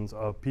thousands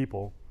of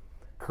people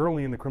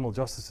currently in the criminal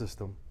justice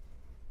system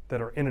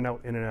that are in and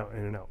out, in and out,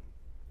 in and out?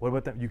 What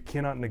about them? You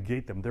cannot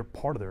negate them. They're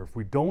part of there. If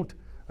we don't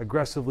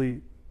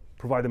aggressively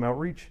provide them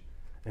outreach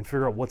and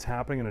figure out what's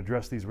happening and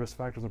address these risk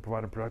factors and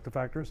provide them protective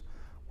factors,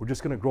 we're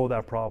just going to grow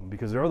that problem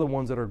because they're the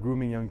ones that are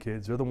grooming young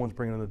kids. They're the ones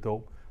bringing in the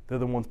dope. They're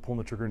the ones pulling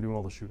the trigger and doing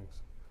all the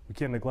shootings. We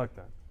can't neglect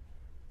that.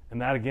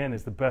 And that, again,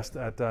 is the best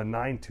at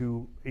 9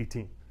 to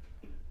 18.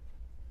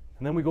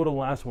 And then we go to the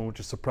last one, which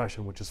is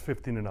suppression, which is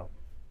 15 and up.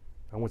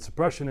 And what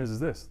suppression is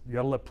this. You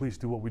got to let police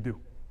do what we do.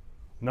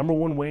 Number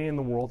 1 way in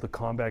the world to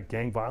combat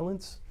gang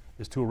violence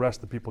is to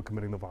arrest the people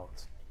committing the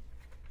violence.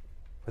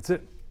 That's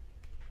it.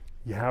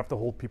 You have to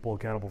hold people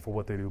accountable for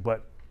what they do.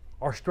 But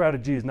our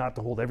strategy is not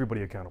to hold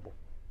everybody accountable.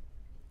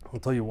 I'll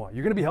tell you why.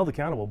 You're going to be held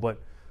accountable,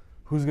 but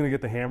who's going to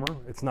get the hammer?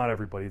 It's not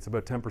everybody. It's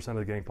about 10% of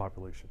the gang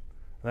population.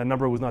 And that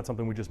number was not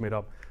something we just made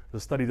up.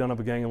 There's a study done of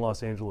a gang in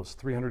Los Angeles,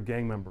 300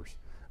 gang members.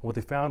 And what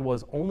they found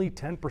was only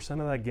 10%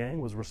 of that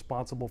gang was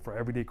responsible for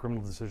everyday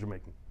criminal decision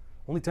making.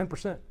 Only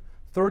 10%.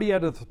 30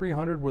 out of the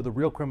 300 were the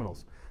real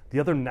criminals. The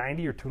other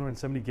 90 or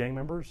 270 gang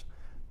members,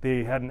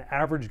 they had an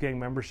average gang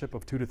membership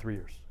of 2 to 3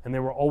 years. And they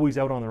were always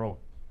out on their own.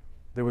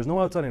 There was no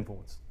outside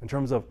influence in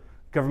terms of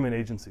government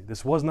agency.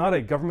 This was not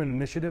a government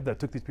initiative that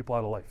took these people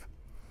out of life.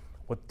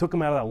 What took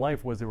them out of that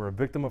life was they were a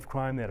victim of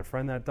crime, they had a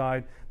friend that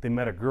died, they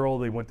met a girl,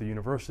 they went to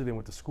university, they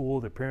went to school,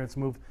 their parents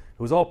moved.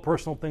 It was all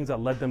personal things that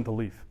led them to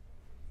leave.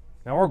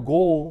 Now our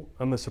goal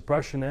on the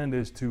suppression end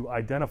is to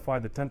identify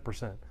the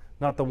 10%,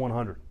 not the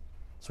 100.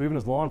 So even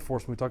as law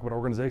enforcement, we talk about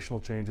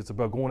organizational change, it's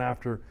about going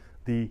after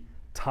the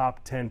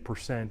top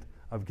 10%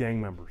 of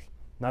gang members,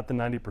 not the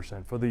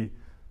 90%. For the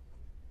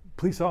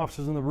police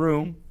officers in the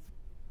room,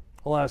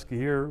 I'll ask you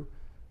here,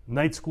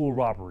 night school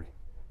robbery.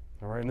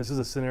 All right, and this is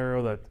a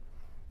scenario that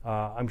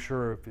I'm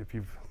sure if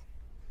you've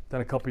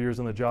done a couple years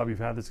on the job, you've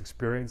had this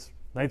experience.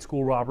 Night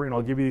school robbery, and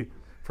I'll give you,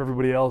 for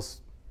everybody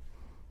else,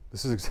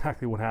 this is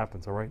exactly what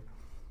happens, all right?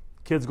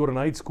 Kids go to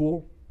night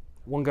school.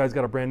 One guy's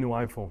got a brand new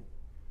iPhone.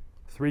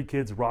 3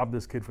 kids rob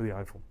this kid for the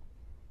iPhone.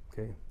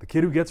 Okay, the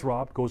kid who gets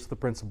robbed goes to the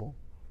principal.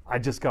 I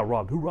just got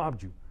robbed. Who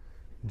robbed you?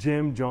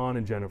 Jim, John,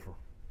 and Jennifer.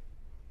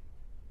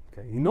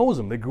 Okay, he knows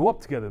them. They grew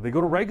up together. They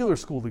go to regular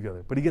school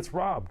together, but he gets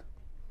robbed.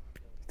 He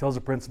tells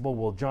the principal,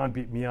 well, John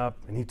beat me up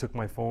and he took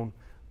my phone,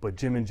 but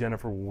Jim and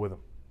Jennifer were with him.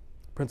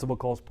 Principal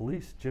calls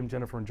police. Jim,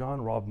 Jennifer, and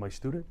John robbed my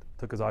student,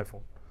 took his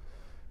iPhone.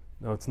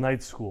 Now, it's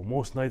night school.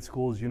 Most night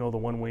schools, you know the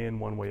one way in,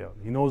 one way out.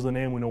 He knows the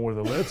name, we know where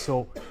they live.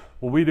 So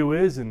what we do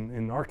is,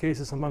 in our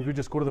cases, sometimes we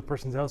just go to the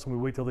person's house and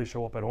we wait till they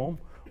show up at home,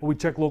 or we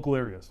check local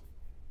areas.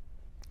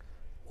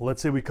 Well,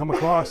 let's say we come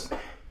across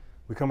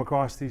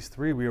these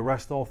three, we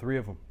arrest all three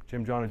of them.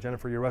 Jim, John, and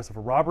Jennifer, you're arrested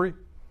for robbery.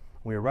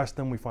 We arrest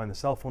them, we find the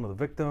cell phone of the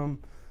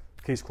victim,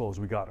 case closed,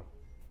 we got him.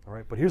 All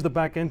right, but here's the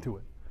back end to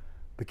it.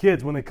 The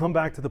kids, when they come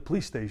back to the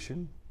police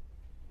station,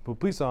 the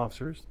police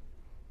officers,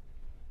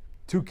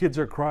 2 kids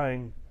are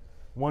crying,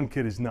 1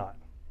 kid is not.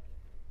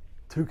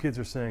 2 kids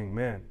are saying,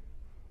 man,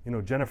 you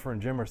know, Jennifer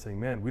and Jim are saying,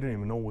 man, we didn't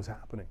even know what was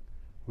happening.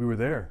 We were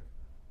there.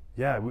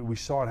 Yeah, we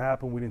saw it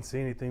happen, we didn't say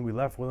anything, we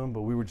left with them,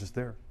 but we were just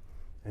there.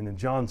 And then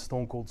John's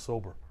stone cold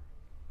sober.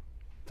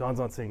 John's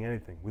not saying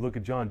anything. We look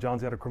at John.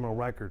 John's got a criminal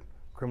record,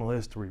 criminal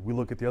history. We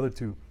look at the other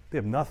 2. They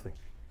have nothing.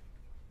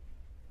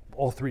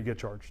 All 3 get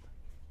charged.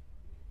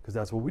 Because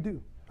that's what we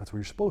do. That's what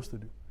you're supposed to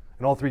do.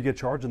 And all 3 get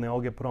charged and they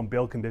all get put on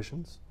bail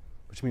conditions,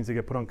 which means they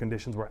get put on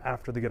conditions where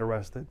after they get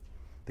arrested,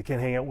 they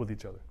can't hang out with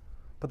each other.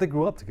 But they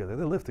grew up together.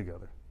 They live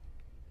together.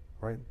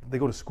 Right? They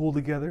go to school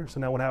together. So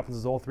now what happens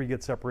is all 3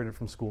 get separated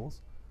from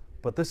schools.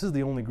 But this is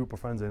the only group of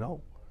friends they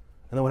know.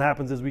 And then what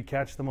happens is we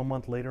catch them a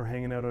month later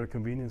hanging out at a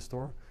convenience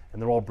store,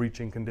 and they're all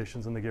breaching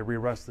conditions and they get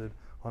rearrested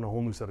on a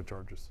whole new set of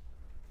charges.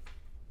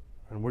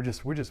 And we're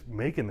just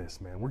making this,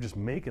 man. We're just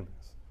making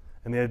this.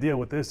 And the idea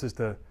with this is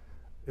to,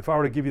 if I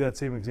were to give you that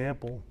same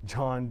example,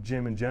 John,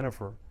 Jim, and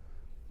Jennifer,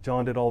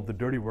 John did all of the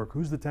dirty work.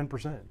 Who's the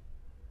 10%?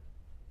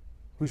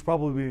 Who's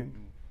probably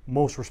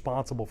most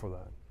responsible for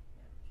that?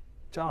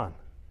 John,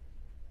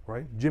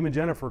 right? Jim and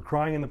Jennifer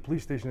crying in the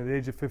police station at the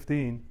age of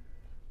 15.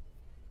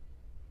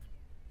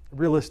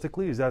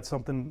 Realistically, is that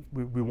something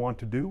we want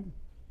to do?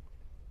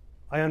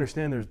 I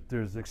understand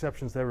there's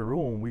exceptions to every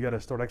rule, and we got to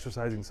start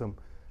exercising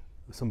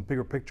some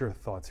bigger picture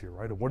thoughts here,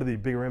 right? What are the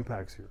bigger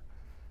impacts here?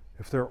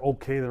 If they're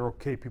okay, they're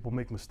okay. People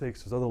make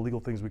mistakes. There's other legal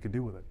things we could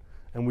do with it,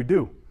 and we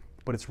do.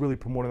 But it's really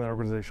promoting that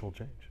organizational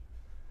change.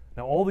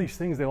 Now, all these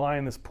things, they lie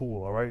in this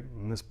pool, all right?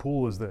 And this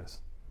pool is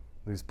this.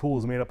 This pool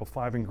is made up of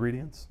 5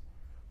 ingredients.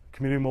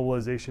 Community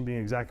mobilization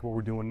being exactly what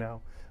we're doing now.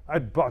 I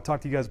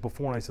talked to you guys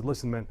before, and I said,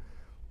 listen, man,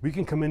 we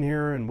can come in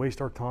here and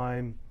waste our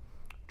time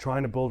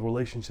trying to build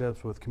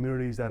relationships with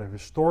communities that have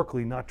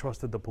historically not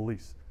trusted the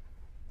police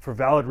for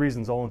valid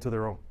reasons all into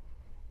their own.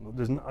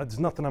 There's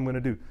nothing I'm going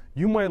to do.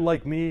 You might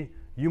like me,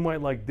 you might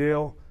like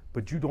Dale,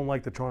 but you don't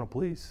like the Toronto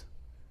police.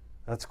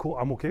 That's cool.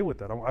 I'm okay with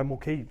that. I'm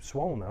okay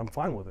swallowing that. I'm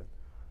fine with it.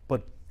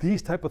 But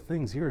these type of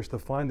things here is to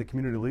find the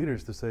community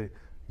leaders to say,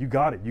 you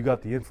got it. You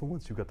got the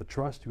influence, you got the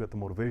trust, you got the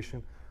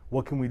motivation.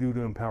 What can we do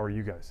to empower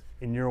you guys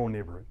in your own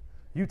neighborhood?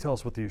 You tell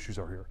us what the issues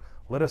are here.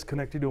 Let us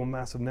connect you to a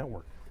massive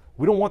network.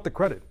 We don't want the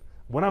credit.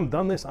 When I'm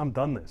done this, I'm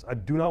done this. I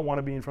do not want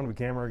to be in front of a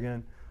camera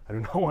again. I do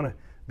not want to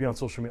be on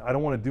social media. I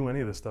don't want to do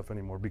any of this stuff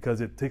anymore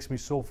because it takes me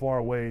so far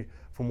away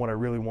from what I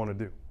really want to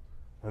do.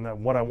 And that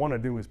what I want to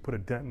do is put a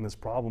dent in this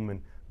problem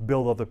and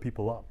build other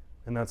people up.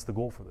 And that's the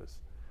goal for this.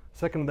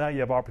 Second to that, you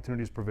have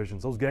opportunities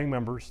provisions. Those gang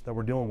members that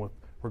we're dealing with,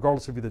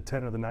 regardless if you're the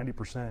 10 or the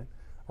 90%,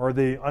 are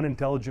they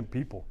unintelligent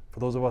people,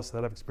 for those of us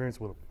that have experience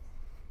with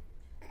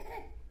them.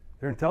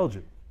 They're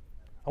intelligent.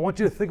 I want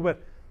you to think about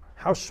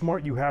how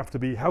smart you have to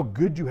be, how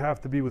good you have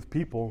to be with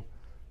people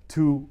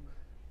to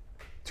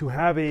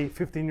have a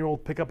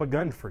 15-year-old pick up a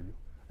gun for you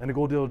and to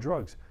go deal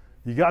drugs.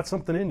 You got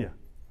something in you.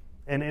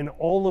 And in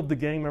all of the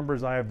gang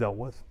members I have dealt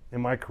with in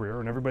my career,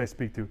 and everybody I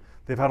speak to,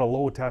 they've had a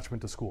low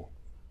attachment to school.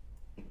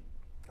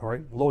 All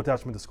right, low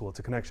attachment to school. It's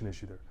a connection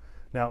issue there.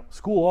 Now,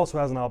 school also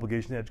has an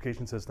obligation, the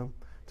education system,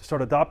 to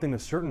start adopting the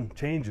certain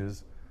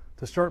changes,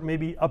 to start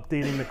maybe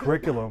updating the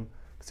curriculum,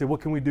 to say, what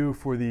can we do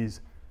for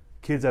these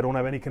kids that don't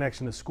have any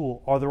connection to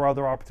school? Are there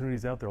other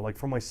opportunities out there? Like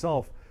for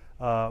myself,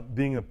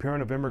 being a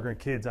parent of immigrant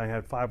kids, I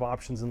had 5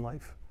 options in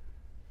life.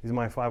 These are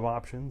my 5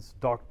 options: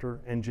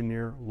 doctor,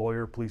 engineer,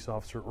 lawyer, police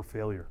officer, or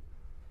failure.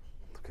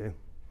 Okay?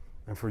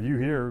 And for you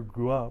here,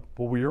 grew up,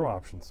 what were your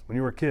options? When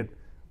you were a kid,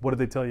 what did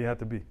they tell you had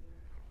to be?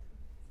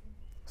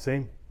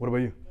 Same? What about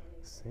you?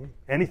 Same?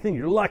 Anything?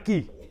 You're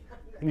lucky.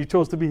 And you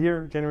chose to be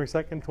here January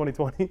 2nd,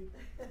 2020?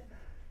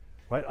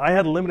 Right? I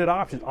had limited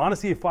options.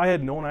 Honestly, if I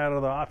had known I had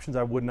other options,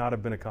 I would not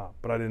have been a cop,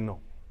 but I didn't know.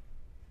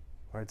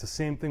 Right? It's the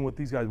same thing with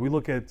these guys. We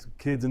look at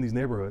kids in these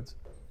neighborhoods.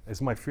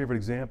 It's my favorite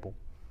example.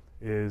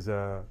 Is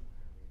I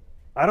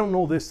don't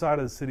know this side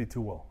of the city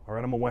too well. All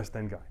right, I'm a West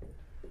End guy.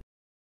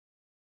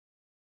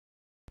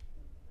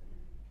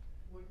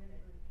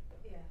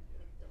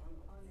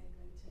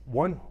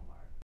 One.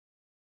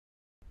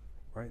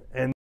 Right?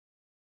 And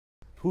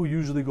who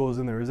usually goes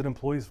in there? Is it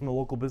employees from the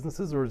local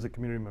businesses or is it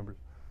community members?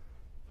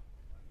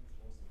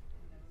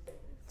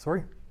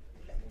 Sorry?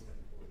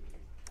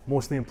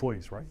 Mostly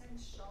employees, right? And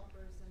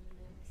shoppers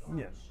and then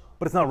Yeah.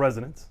 but it's not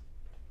residents.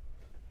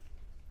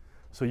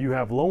 So you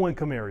have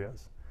low-income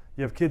areas.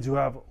 You have kids who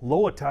have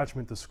low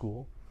attachment to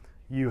school.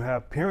 You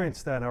have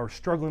parents that are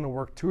struggling to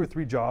work 2 or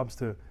 3 jobs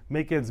to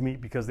make ends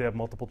meet because they have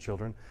multiple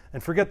children.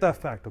 And forget that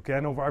fact, okay?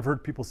 I know I've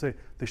heard people say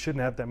they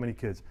shouldn't have that many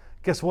kids.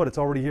 Guess what? It's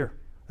already here.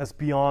 That's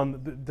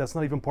beyond, that's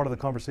not even part of the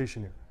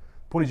conversation here.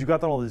 Point is, you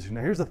got all this.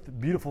 Now here's the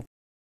beautiful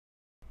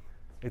thing.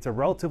 It's a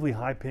relatively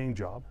high-paying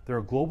job. They're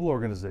a global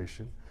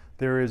organization.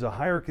 There is a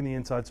hierarchy on the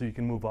inside so you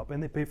can move up,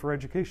 and they pay for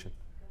education.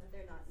 But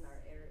they're not in our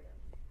area.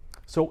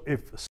 So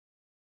if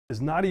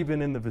is not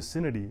even in the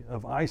vicinity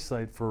of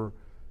eyesight for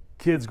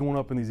kids going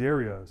up in these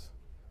areas,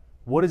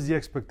 what is the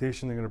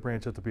expectation they're going to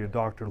branch out to be a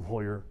doctor,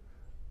 lawyer,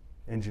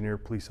 engineer,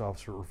 police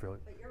officer, or failure?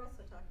 But you're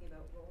also talking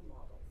about role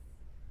models.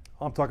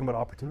 I'm talking about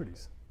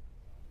opportunities.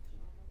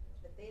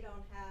 But they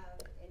don't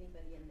have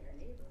anybody in their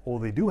neighborhood. Well,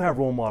 they do have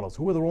role models.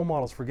 Who are the role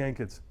models for gang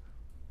kids?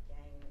 Gang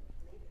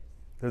leaders.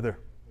 They're there.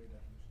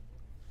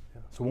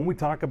 Yeah. So when we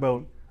talk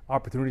about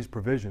opportunities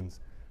provisions,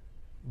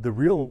 the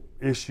real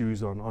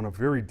issues on a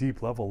very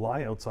deep level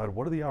lie outside.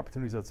 What are the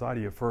opportunities outside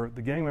of you? For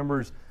the gang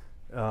members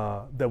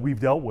that we've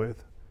dealt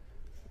with,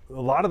 a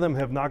lot of them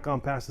have not gone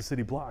past the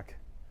city block.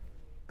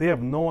 They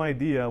have no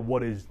idea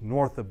what is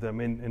north of them.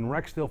 In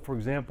Rexdale, for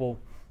example,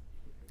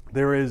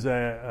 there is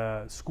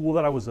a school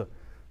that I was a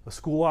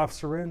school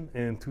officer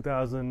in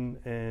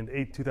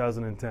 2008,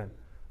 2010.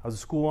 I was a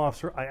school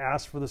officer. I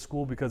asked for the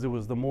school because it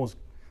was the most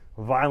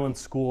violent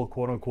school,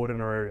 quote unquote,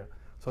 in our area.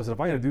 So I said, if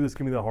I'm going to do this,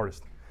 give me the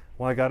hardest.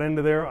 When I got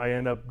into there, I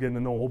ended up getting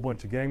to know a whole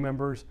bunch of gang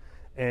members.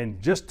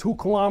 And just 2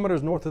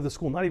 kilometers north of the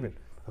school, not even,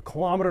 a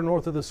kilometer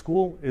north of the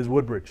school is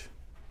Woodbridge.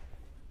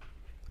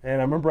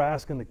 And I remember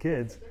asking the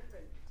kids,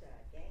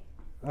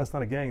 that's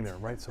not a gang there,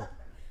 right? So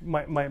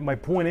my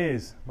point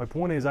is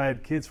I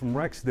had kids from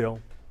Rexdale,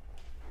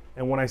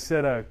 and when I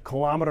said a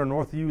kilometer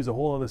north of you is a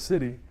whole other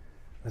city,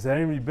 I said,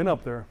 haven't you been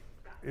up there?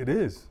 It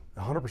is,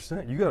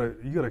 100%. You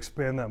gotta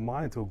expand that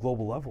mind to a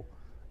global level.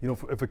 You know,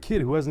 if a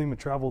kid who hasn't even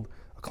traveled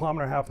a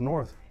kilometer and a half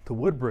north to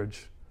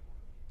Woodbridge,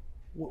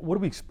 what are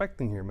we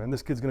expecting here, man?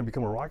 This kid's gonna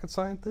become a rocket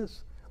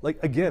scientist?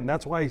 Like, again,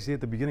 that's why I say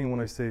at the beginning when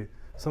I say,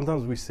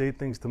 sometimes we say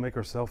things to make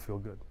ourselves feel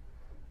good.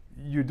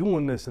 You're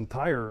doing this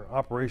entire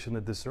operation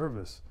a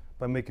disservice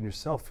by making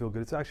yourself feel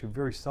good. It's actually a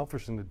very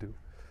selfish thing to do.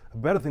 A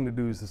better thing to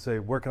do is to say,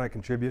 where can I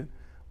contribute?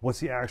 What's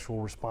the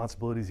actual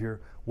responsibilities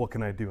here? What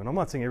can I do? And I'm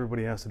not saying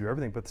everybody has to do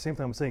everything, but at the same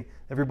time, I'm saying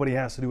everybody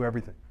has to do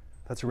everything.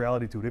 That's a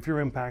reality to it. If you're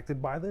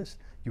impacted by this,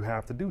 you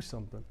have to do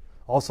something.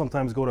 I'll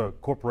sometimes go to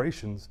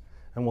corporations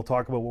and we'll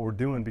talk about what we're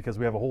doing because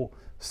we have a whole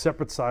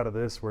separate side of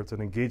this where it's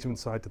an engagement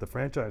side to the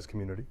franchise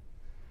community.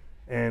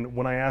 And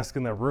when I ask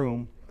in that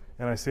room,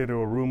 and I say to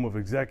a room of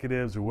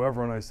executives or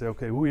whoever, and I say,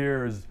 okay, who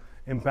here is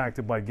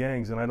impacted by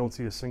gangs, and I don't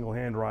see a single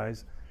hand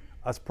rise,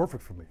 that's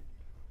perfect for me.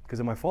 Because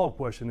then my follow-up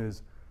question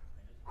is,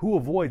 who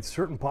avoids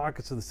certain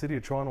pockets of the city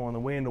of Toronto on the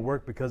way into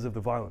work because of the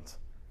violence?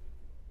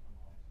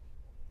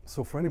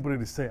 So for anybody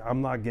to say,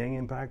 I'm not gang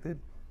impacted,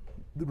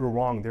 they're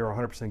wrong, they're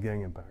 100%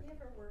 gang impacted. We have